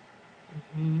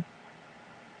 It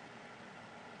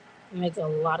makes a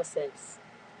lot of sense.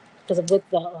 Because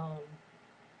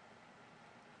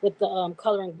with the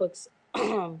Coloring Books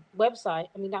website,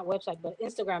 not website, but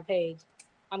Instagram page,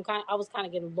 I was kind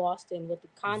of getting lost in what the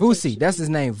content. Vusi, that's his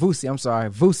name. Vusi. I'm sorry,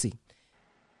 Vusi.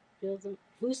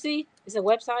 Vusi is a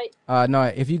website. No,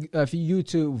 if you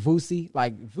YouTube Vusi,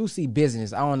 like Vusi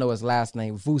Business, I don't know his last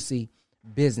name. Vusi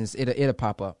Business, it'll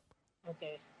pop up.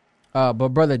 Okay.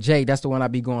 But Brother Jay, that's the one I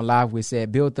be going live with.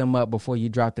 Said build them up before you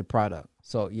drop the product,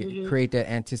 so you create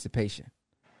that anticipation.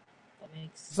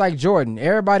 It's like Jordan.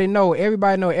 Everybody know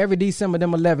every December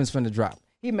them 11's finna drop.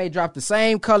 He may drop the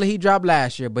same color he dropped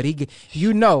last year, but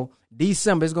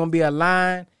December is gonna be a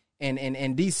line,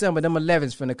 and December them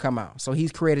 11's finna come out. So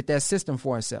he's created that system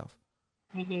for himself.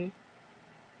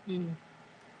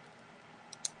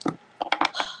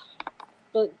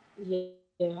 But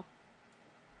yeah,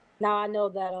 now I know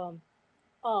that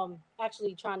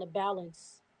actually trying to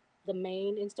balance the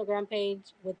main Instagram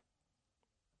page with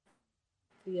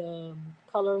the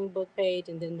coloring book page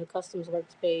and then the customs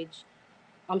works page.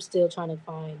 I'm still trying to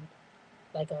find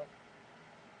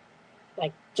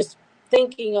just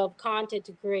thinking of content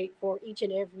to create for each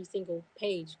and every single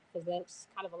page, because that's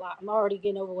kind of a lot. I'm already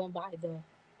getting overwhelmed by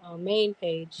the main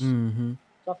page. So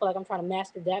I feel like I'm trying to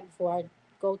master that before I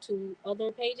go to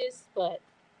other pages. But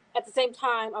at the same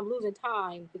time, I'm losing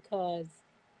time because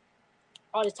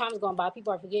all this time is going by.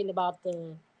 People are forgetting about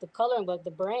the coloring book,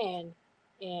 the brand,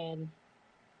 and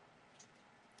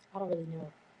I don't really know.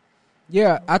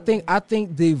 I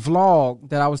think the vlog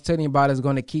that I was telling you about is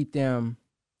going to keep them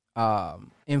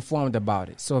informed about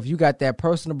it. So if you got that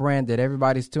personal brand that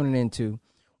everybody's tuning into,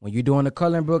 when you're doing the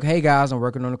coloring book, hey guys, I'm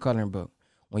working on the coloring book.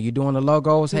 When you're doing the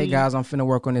logos, hey guys, I'm finna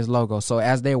work on this logo. So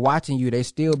as they're watching you, they're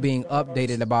still being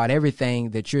updated about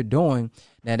everything that you're doing.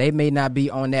 Now they may not be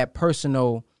on that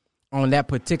particular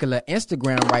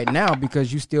Instagram right now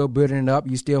because you still building it up.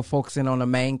 You still focusing on the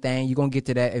main thing. You're going to get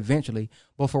to that eventually.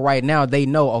 But for right now, they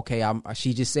know, okay,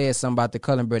 she just said something about the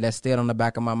coloring book that's still on the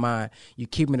back of my mind. You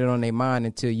keeping it on their mind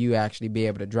until you actually be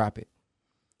able to drop it.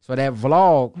 So that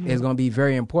vlog is going to be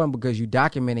very important because you're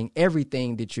documenting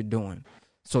everything that you're doing.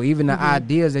 So even the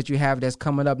ideas that you have that's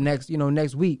coming up next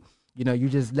week, you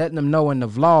just letting them know in the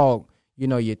vlog,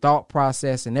 your thought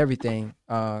process and everything.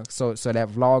 So that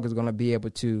vlog is going to be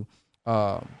able to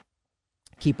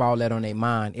keep all that on their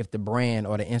mind if the brand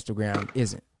or the Instagram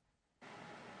isn't.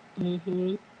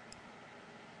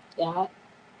 Yeah,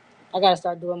 I gotta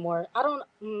start doing more.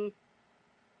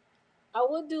 I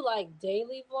would do like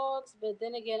daily vlogs, but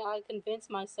then again, I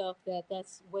convinced myself that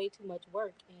that's way too much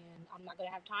work, and I'm not gonna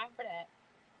have time for that.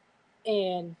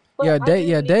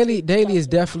 Daily is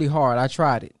definitely hard. I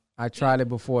tried it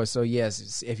before. So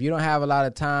yes, if you don't have a lot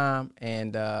of time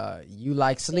and you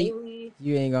like sleep,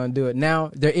 you ain't gonna do it.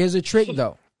 Now there is a trick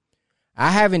though. I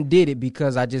haven't did it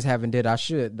because I just haven't did. I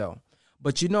should though.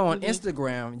 But on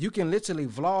Instagram, you can literally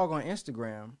vlog on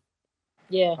Instagram.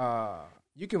 Yeah.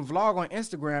 You can vlog on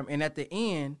Instagram, and at the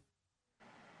end,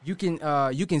 you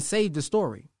can save the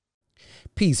story.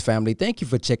 Peace, family. Thank you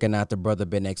for checking out the Brother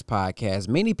Ben X podcast.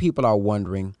 Many people are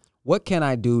wondering, what can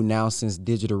I do now since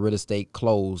digital real estate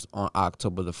closed on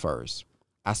October the 1st?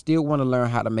 I still want to learn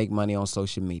how to make money on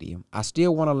social media. I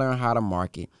still want to learn how to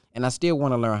market, and I still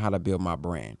want to learn how to build my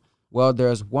brand. Well,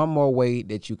 there's one more way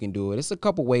that you can do it. It's a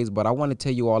couple ways, but I want to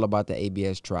tell you all about the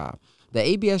ABS Tribe. The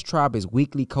ABS Tribe is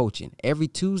weekly coaching every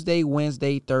Tuesday,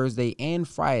 Wednesday, Thursday, and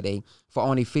Friday for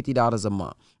only $50 a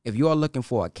month. If you are looking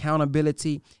for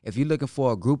accountability, if you're looking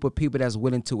for a group of people that's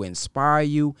willing to inspire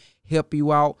you, help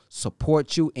you out,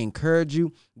 support you, encourage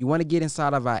you, you want to get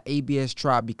inside of our ABS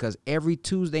Tribe because every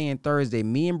Tuesday and Thursday,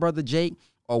 me and Brother Jake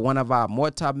or one of our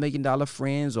multi-million-dollar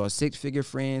friends or six-figure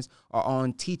friends are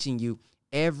on teaching you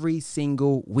every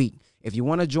single week. If you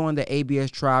want to join the ABS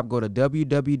Tribe, go to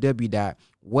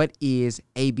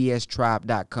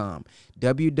www.whatisaBStribe.com.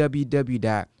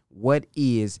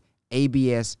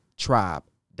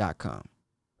 www.whatisaBStribe.com.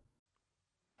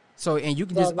 So, and you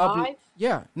can just upload.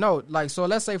 Yeah, no, like, so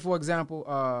let's say, for example,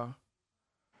 I'm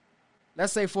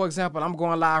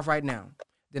going live right now.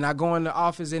 Then I go in the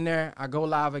office in there, I go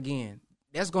live again.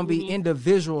 That's going to be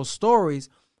individual stories,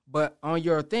 but on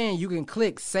your thing, you can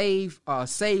click save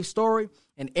story,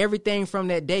 and everything from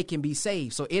that day can be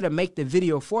saved. So it'll make the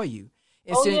video for you.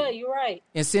 And you're right.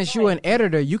 And since you're an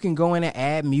editor, you can go in and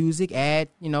add music, add,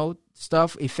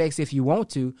 stuff, effects if you want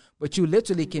to, but you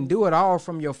literally can do it all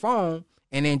from your phone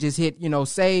and then just hit,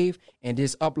 save and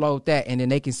just upload that. And then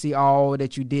they can see all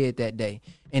that you did that day.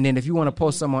 And then if you want to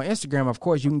post some on Instagram, of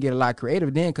course, you can get a lot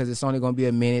creative then because it's only going to be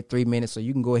a minute, 3 minutes. So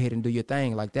you can go ahead and do your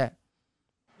thing like that.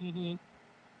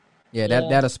 Yeah,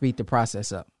 that'll speed the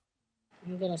process up.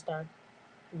 I'm going to start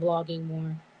vlogging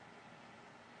more.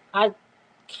 I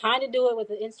kind of do it with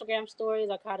the Instagram stories.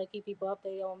 I kind of keep people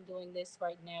updated. I'm doing this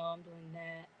right now. I'm doing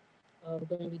that. We're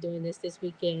going to be doing this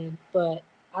weekend. But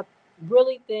I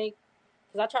really think,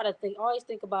 because I try to always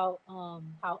think about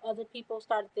how other people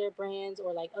started their brands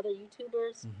or like other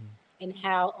YouTubers and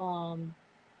how,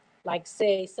 like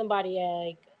say somebody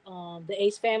like the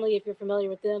Ace family, if you're familiar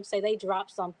with them, say they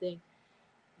drop something,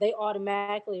 they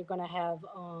automatically are going to have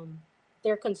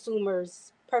their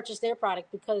consumers purchase their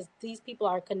product because these people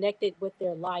are connected with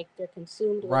their life. They're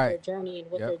consumed with their journey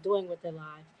and what they're doing with their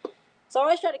life. So I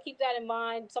always try to keep that in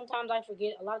mind. Sometimes I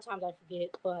forget. A lot of times I forget.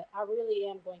 But I really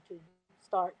am going to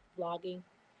start vlogging.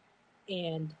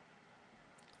 And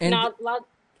now,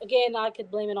 again, I could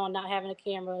blame it on not having a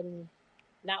camera and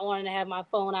not wanting to have my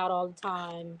phone out all the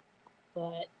time.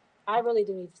 But I really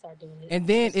do need to start doing it. And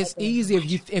then it's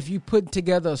easy if you put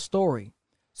together a story.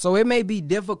 So it may be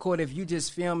difficult if you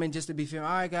just filming just to be filming.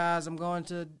 All right, guys, I'm going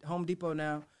to Home Depot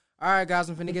now. All right, guys,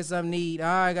 I'm finna get something to eat.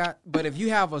 All right, but if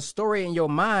you have a story in your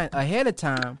mind ahead of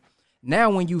time, now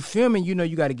when you filming, you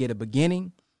got to get a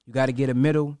beginning, you got to get a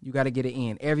middle, you got to get an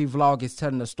end. Every vlog is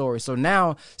telling a story. So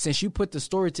now, since you put the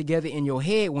story together in your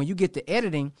head, when you get to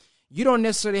editing, you don't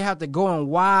necessarily have to go and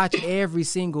watch every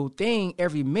single thing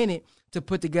every minute to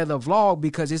put together a vlog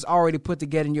because it's already put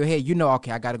together in your head.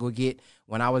 Okay, I got to go get,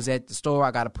 when I was at the store,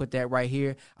 I got to put that right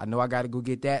here. I know I got to go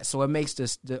get that. So it makes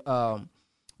the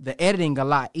editing a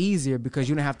lot easier because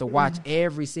you don't have to watch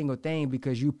every single thing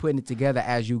because you're putting it together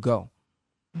as you go.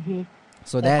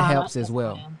 So that helps as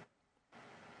well.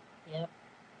 Yep.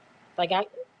 like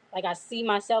I see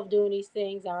myself doing these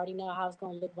things. I already know how it's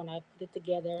gonna look when I put it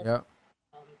together. Yep.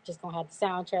 Just gonna have the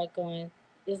soundtrack going.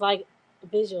 It's like a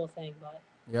visual thing, but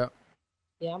Yep.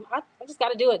 yeah, I just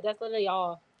gotta do it. That's literally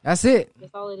all. That's it.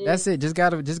 That's all it is. That's it. Just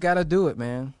gotta do it,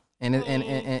 man.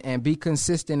 And be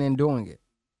consistent in doing it.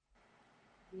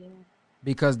 Yeah.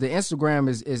 Because the Instagram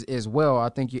is well. I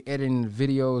think you're editing the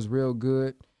videos real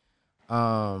good.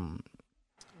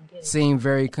 Seem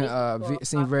very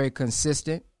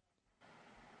consistent.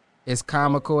 It's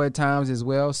comical at times as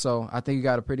well. So I think you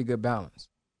got a pretty good balance.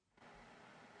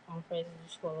 All praises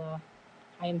to Allah.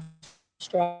 I am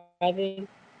striving.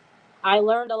 I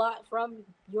learned a lot from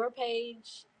your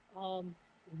page,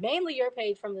 mainly your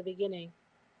page from the beginning,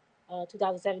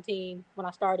 2017 when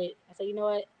I started. I said, you know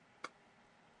what?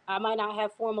 I might not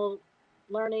have formal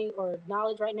learning or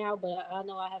knowledge right now, but I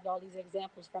know I have all these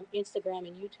examples from Instagram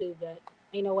and YouTube that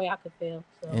ain't no way I could fail.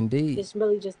 So Indeed. It's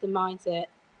really just the mindset.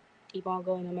 Keep on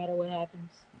going no matter what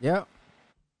happens. Yep.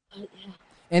 Yeah.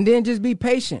 And then just be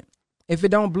patient. If it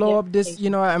don't blow up this, patient. you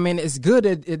know, I mean, it's good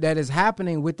that it's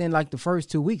happening within like the first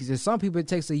 2 weeks. There's some people, it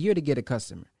takes a year to get a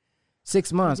customer.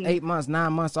 6 months, 8 months,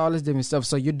 9 months, all this different stuff.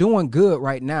 So you're doing good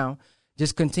right now.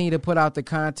 Just continue to put out the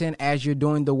content as you're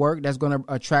doing the work. That's going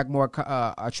to attract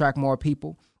more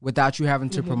people without you having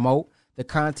to promote the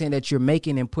content that you're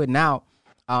making and putting out.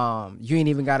 You ain't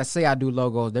even got to say I do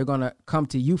logos. They're going to come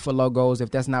to you for logos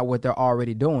if that's not what they're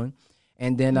already doing.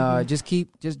 And then just keep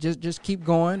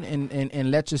going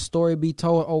and let your story be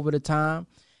told over the time.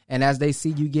 And as they see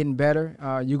you getting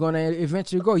better, you're going to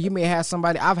eventually go. You may have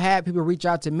somebody. I've had people reach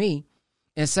out to me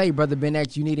and say, Brother Ben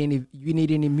X, you need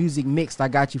any music mixed? I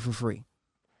got you for free,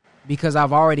 because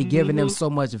I've already given them so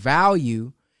much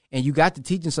value, and you got the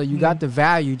teaching, so you got the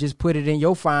value. Just put it in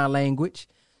your fine language,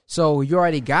 so you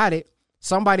already got it.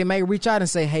 Somebody may reach out and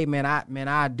say, hey,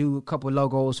 I do a couple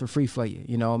logos for free for you.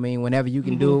 You know what I mean? Whenever you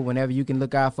can do it, whenever you can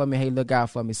look out for me, hey, look out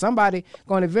for me. Somebody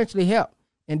going to eventually help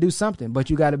and do something, but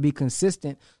you got to be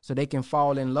consistent so they can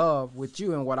fall in love with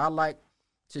you. And what I like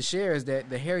to share is that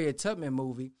the Harriet Tubman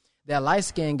movie, that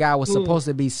light-skinned guy was supposed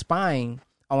to be spying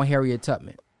on Harriet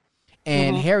Tubman.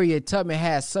 And Harriet Tubman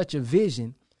had such a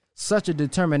vision, such a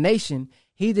determination,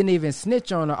 he didn't even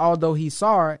snitch on her, although he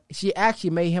saw her. She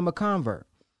actually made him a convert.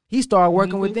 He started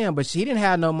working with them, but she didn't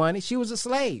have no money. She was a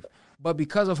slave. But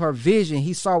because of her vision,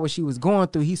 he saw what she was going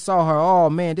through. He saw her, oh,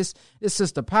 man, this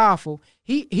sister powerful.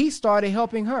 He started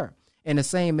helping her. And the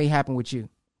same may happen with you.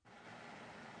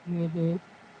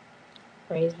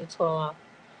 Praise be to Allah.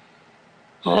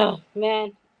 Oh,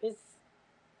 man,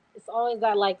 it's always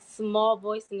that, like, small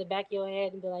voice in the back of your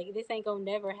head and be like, this ain't gonna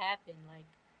never happen. Like,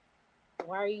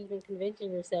 why are you even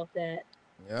convincing yourself that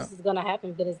this is gonna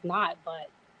happen? But it's not. But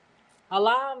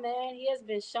Allah, man, he has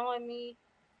been showing me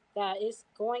that it's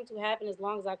going to happen as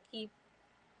long as I keep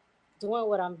doing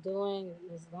what I'm doing,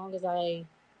 as long as I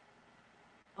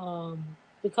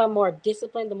become more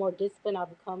disciplined. The more disciplined I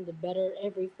become, the better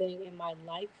everything in my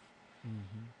life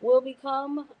will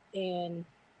become. And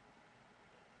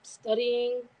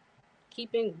studying,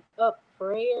 keeping up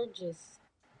prayer, just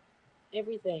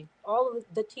everything. All of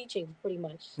the teachings, pretty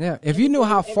much. Yeah, if you knew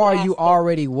how far you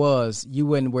already was, you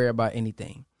wouldn't worry about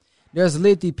anything. There's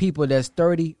literally people that's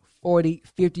 30, 40,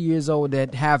 50 years old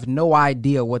that have no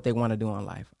idea what they want to do in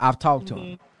life. I've talked to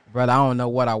them. Brother, I don't know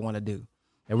what I want to do.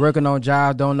 They're working on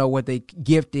jobs, don't know what their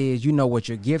gift is. You know what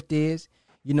your gift is.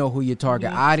 You know who your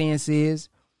target audience is.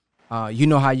 You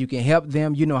know how you can help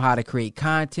them. You know how to create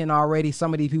content already.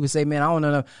 Some of these people say, man,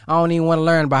 I don't even want to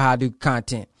learn about how to do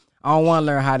content. I don't want to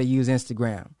learn how to use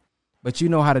Instagram. But you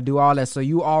know how to do all that. So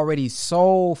you already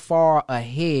so far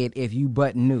ahead if you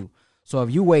but knew. So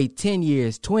if you wait 10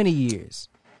 years, 20 years,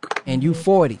 and you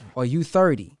 40 or you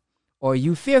 30 or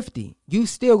you 50, you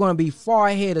still going to be far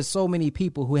ahead of so many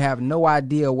people who have no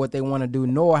idea what they want to do,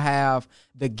 nor have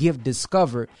the gift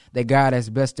discovered that God has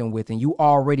blessed them with. And you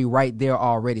already right there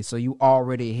already. So you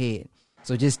already ahead.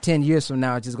 So just 10 years from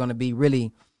now, it's just going to be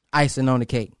really icing on the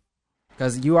cake.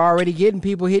 Because you already getting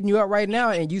people hitting you up right now,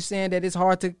 and you saying that it's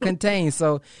hard to contain.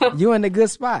 So you're in a good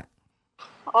spot.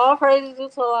 All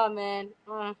praises to Allah, man.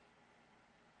 I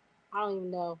don't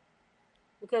even know.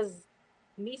 Because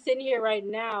me sitting here right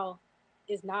now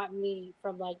is not me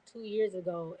from like 2 years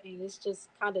ago. And it's just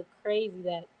kind of crazy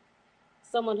that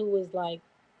someone who was like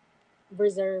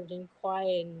reserved and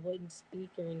quiet and wouldn't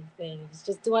speak or anything is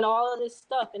just doing all of this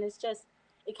stuff. And it's just,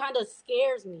 it kind of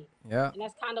scares me. Yeah. And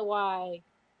that's kind of why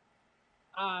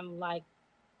I'm like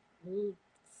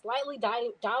slightly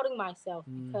doubting myself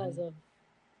because of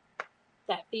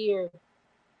that fear.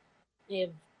 If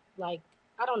like,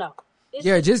 I don't know.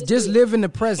 Just live in the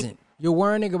present. You're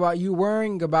worrying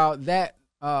about that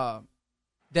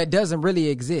that doesn't really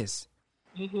exist.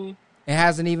 Mm-hmm. It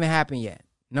hasn't even happened yet.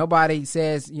 Nobody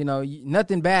says,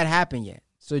 nothing bad happened yet.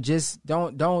 So just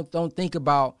don't think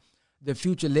about the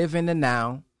future. Live in the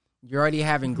now. You're already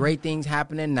having great things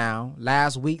happening now.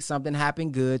 Last week, something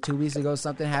happened good. 2 weeks ago,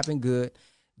 something happened good.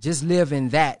 Just live in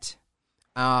that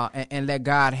and let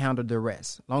God handle the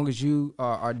rest. As long as you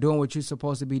are doing what you're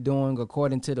supposed to be doing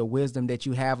according to the wisdom that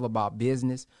you have about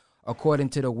business, according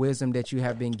to the wisdom that you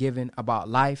have been given about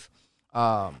life,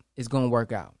 it's going to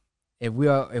work out. If we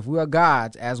are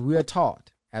gods, as we are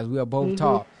taught, as we are both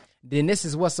taught, then this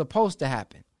is what's supposed to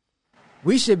happen.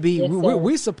 We should be,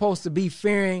 we're supposed to be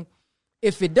fearing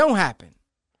if it don't happen.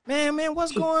 Man,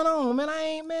 what's going on? Man,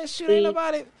 ain't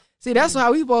nobody. See, that's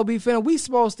how we supposed to be feeling. We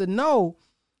supposed to know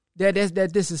that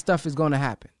this is stuff is going to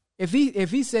happen. If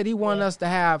he said he wanted us to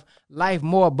have life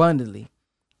more abundantly,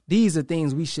 these are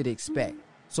things we should expect.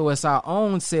 So it's our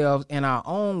own selves in our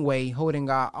own way, holding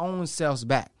our own selves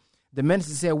back. The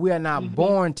minister said we are not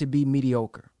born to be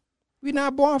mediocre. We're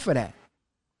not born for that.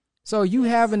 So you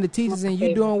having the teachers and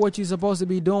you doing what you're supposed to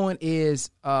be doing is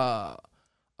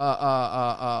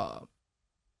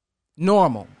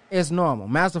normal. It's normal.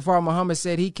 Master Farah Muhammad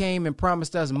said he came and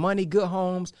promised us money, good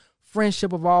homes,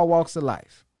 friendship of all walks of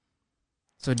life.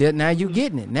 So now you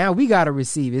getting it. Now we got to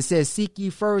receive it. It says, seek ye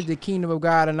first the kingdom of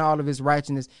God and all of his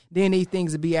righteousness. Then these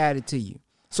things will be added to you.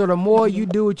 So the more you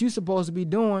do what you're supposed to be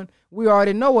doing, we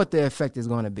already know what the effect is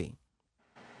going to be.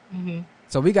 Mm-hmm.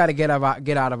 So we got to get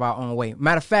out of our own way.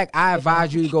 Matter of fact, I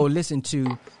advise you to go listen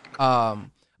to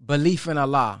Belief in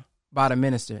Allah by the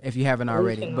minister if you haven't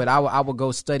already. But I will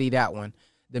go study that one.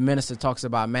 The minister talks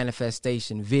about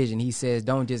manifestation, vision. He says,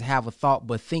 don't just have a thought,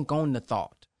 but think on the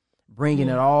thought. Bringing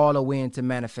it all the way into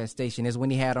manifestation is when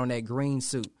he had on that green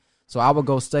suit. So I will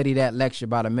go study that lecture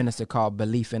by the minister called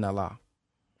Belief in Allah.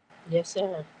 Yes,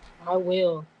 sir. I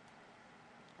will.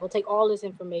 I'll take all this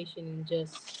information and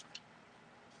just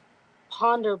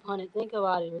ponder upon it, think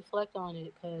about it, reflect on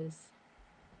it, because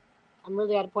I'm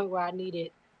really at a point where I need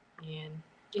it, and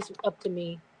it's up to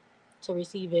me to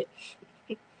receive it.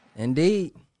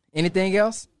 Indeed. Anything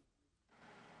else?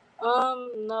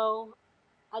 No.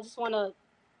 I just want to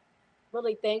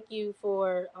really thank you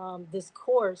for this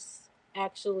course.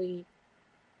 Actually,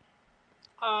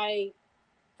 I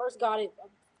first got it,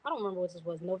 I don't remember what this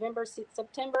was, November,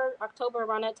 September, October,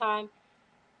 around that time.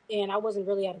 And I wasn't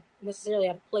really necessarily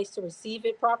at a place to receive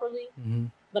it properly. Mm-hmm.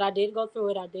 But I did go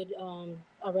through it. I did. I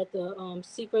read the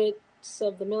Secrets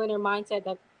of the Millionaire Mindset.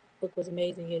 That book was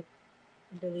amazing. It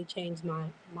really changed my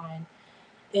mind.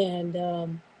 And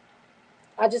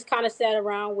I just kind of sat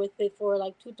around with it for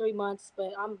like 2-3 months.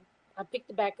 But I picked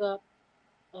it back up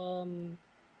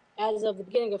as of the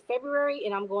beginning of February,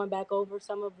 and I'm going back over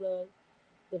some of the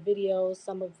videos,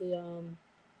 some of the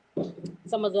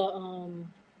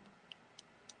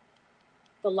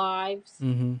lives.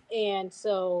 Mm-hmm. And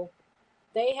so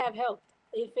they have helped.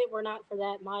 If it were not for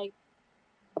that,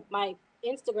 my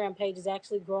Instagram page is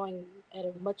actually growing at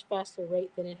a much faster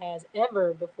rate than it has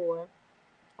ever before.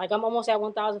 Like, I'm almost at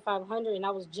 1,500, and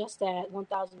I was just at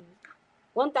 1,000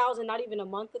 not even a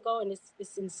month ago, and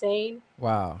it's insane.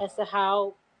 Wow. As to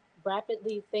how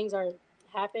rapidly things are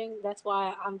happening. That's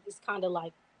why it's kind of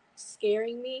like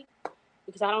scaring me,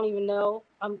 because I don't even know.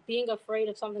 I'm being afraid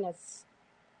of something that's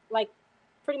like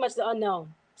pretty much the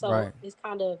unknown. So right. It's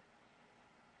kind of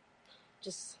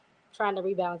just trying to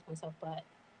rebalance myself. But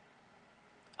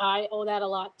I owe that a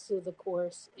lot to the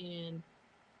course and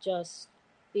just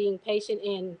being patient,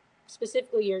 and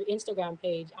specifically your Instagram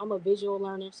page. I'm a visual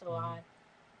learner, so I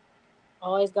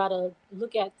always got to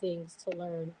look at things to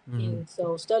learn. Mm-hmm. And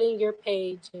so studying your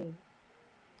page and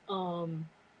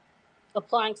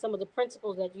applying some of the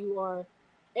principles that you are,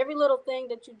 every little thing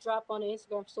that you drop on an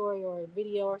Instagram story or a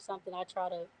video or something, I try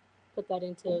to put that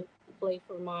into play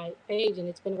for my page, and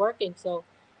it's been working. So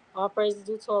all praise is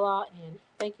due to Allah, and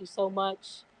thank you so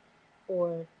much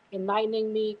for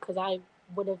enlightening me, because I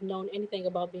would have known anything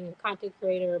about being a content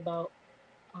creator, about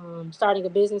starting a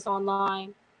business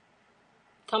online,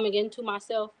 coming into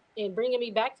myself, and bringing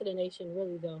me back to the nation,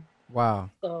 really, though. Wow.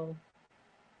 So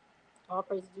all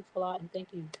praise is due to Allah, and thank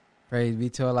you. Praise be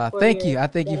to Allah. Thank you. I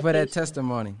thank you for that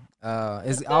testimony.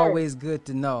 It's always good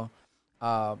to know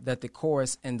that the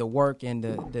course and the work and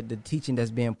the teaching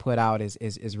that's being put out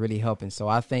is really helping. So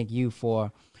I thank you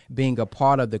for being a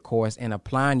part of the course and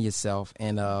applying yourself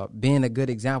and being a good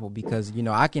example, because, you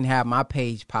know, I can have my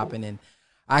page popping and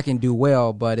I can do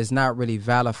well, but it's not really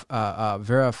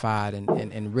verified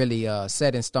and really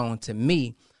set in stone to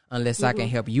me unless I can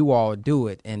help you all do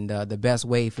it. And the best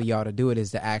way for y'all to do it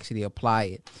is to actually apply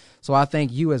it. So I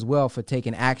thank you as well for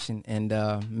taking action, and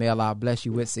may Allah bless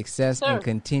you with success and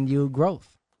continued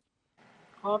growth.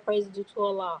 All praise due to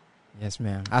Allah. Yes,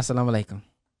 ma'am. Assalamu alaikum.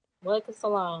 Walaikum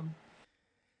salam.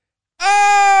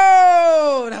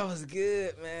 Oh, that was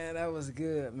good, man. That was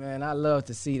good, man. I love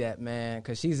to see that, man,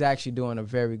 because she's actually doing a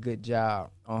very good job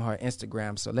on her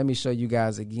Instagram. So let me show you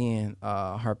guys again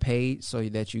her page so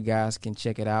that you guys can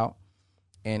check it out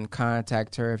and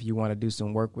contact her if you want to do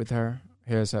some work with her.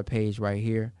 Here's her page right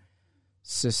here.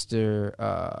 Sister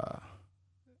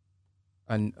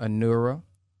Anura.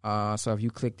 So if you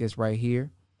click this right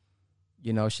here,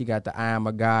 you know, she got the I Am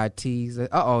a God tees.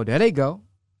 Uh-oh, there they go.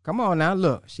 Come on now,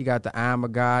 look. She got the I Am a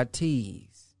God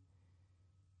tees.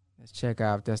 Let's check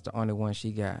out if that's the only one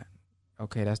she got.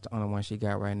 Okay, that's the only one she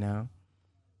got right now.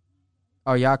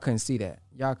 Oh, y'all couldn't see that.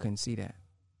 Y'all couldn't see that.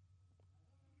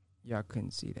 Y'all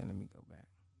couldn't see that. Let me go back.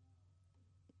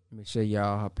 Let me show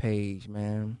y'all her page,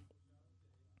 man.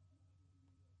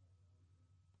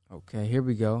 Okay, here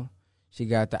we go. She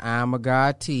got the I Am a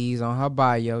God tees on her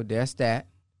bio. That's that.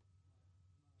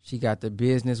 She got the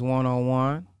business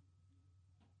one-on-one.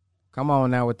 Come on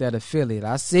now with that affiliate.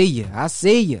 I see you. I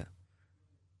see you.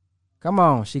 Come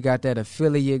on. She got that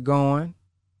affiliate going.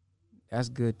 That's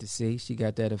good to see. She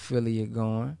got that affiliate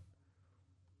going.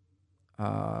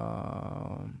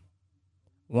 Want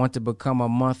to become a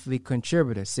monthly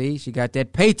contributor. See, she got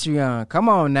that Patreon. Come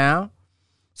on now.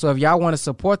 So if y'all want to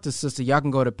support the sister, y'all can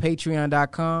go to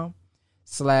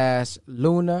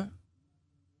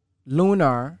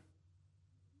patreon.com/lunar.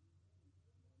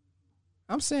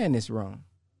 I'm saying this wrong.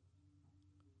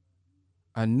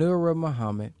 Anura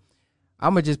Muhammad.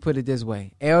 I'm going to just put it this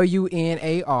way.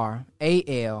 LUNARAL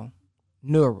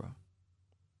Nura.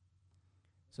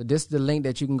 So this is the link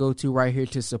that you can go to right here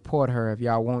to support her if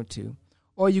y'all want to.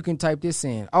 Or you can type this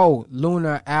in. Oh,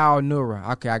 Lunar Al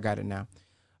Nura. Okay, I got it now.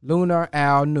 Lunar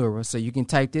Al Nura. So you can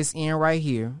type this in right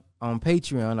here on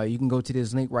Patreon, or you can go to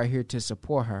this link right here to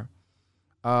support her.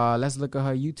 Let's look at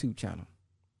her YouTube channel.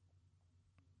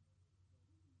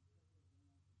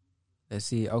 Let's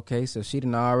see. Okay, so she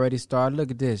done already started.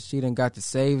 Look at this. She done got the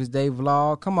Saves Day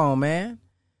vlog. Come on, man.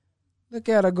 Look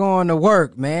at her going to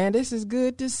work, man. This is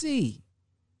good to see.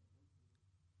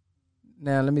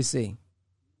 Now, let me see.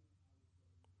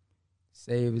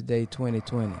 Saves Day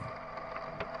 2020.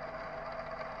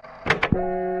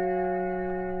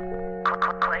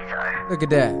 Look at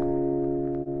that.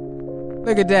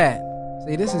 Look at that.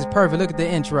 See, this is perfect. Look at the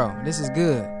intro. This is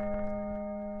good.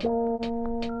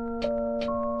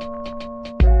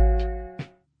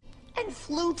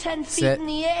 Flew 10 feet in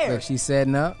the air. Look, she's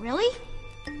setting up. Really?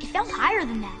 It felt higher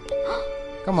than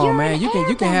that. Come on, man. You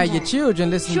can have your children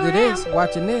listening to this,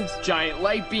 watching this. Giant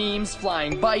light beams,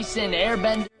 flying bison,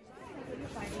 airbender.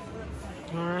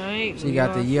 All right. She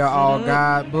got the Year All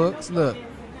God books. Look.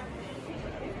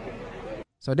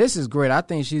 So this is great. I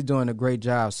think she's doing a great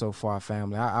job so far,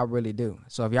 family. I really do.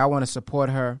 So if y'all want to support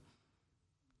her,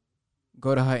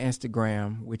 go to her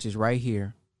Instagram, which is right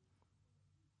here.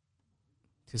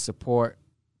 To support,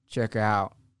 check her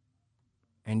out.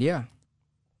 And yeah.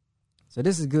 So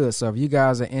this is good. So if you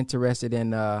guys are interested in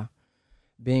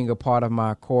being a part of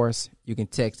my course, you can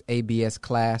text ABS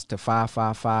class to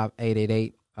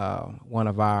 555-888. One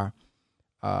of our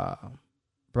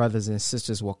brothers and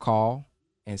sisters will call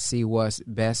and see what's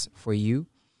best for you.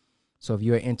 So if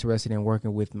you're interested in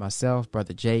working with myself,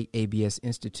 Brother J, ABS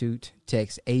Institute,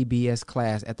 text ABS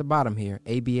class at the bottom here,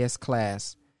 ABS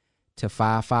class to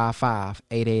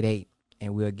 555-888,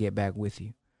 and we'll get back with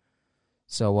you.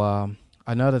 So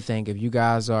another thing, if you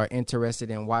guys are interested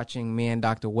in watching me and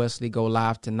Dr. Wesley go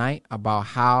live tonight about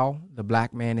how the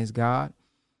black man is God,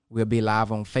 we'll be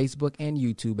live on Facebook and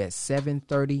YouTube at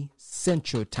 7:30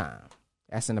 Central Time.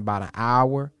 That's in about an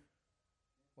hour.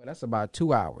 Well, that's about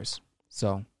 2 hours.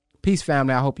 So peace,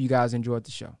 family. I hope you guys enjoyed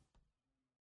the show.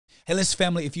 Hey, listen,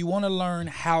 family, if you want to learn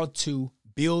how to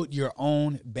build your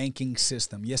own banking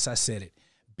system. Yes, I said it.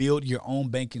 Build your own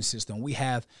banking system. We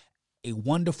have a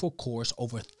wonderful course,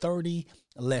 over 30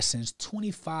 lessons,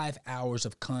 25 hours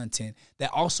of content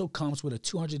that also comes with a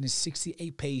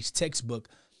 268-page textbook.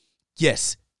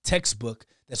 Yes, textbook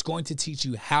that's going to teach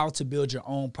you how to build your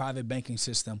own private banking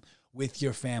system with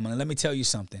your family. And let me tell you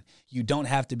something. You don't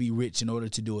have to be rich in order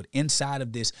to do it. Inside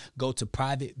of this, go to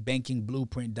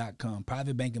privatebankingblueprint.com,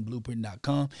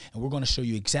 privatebankingblueprint.com, and we're going to show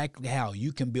you exactly how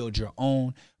you can build your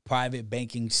own private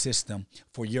banking system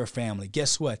for your family.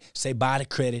 Guess what? Say bye to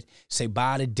credit. Say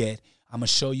bye to debt. I'm going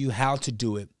to show you how to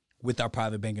do it with our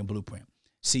Private Banking Blueprint.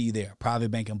 See you there,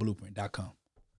 privatebankingblueprint.com.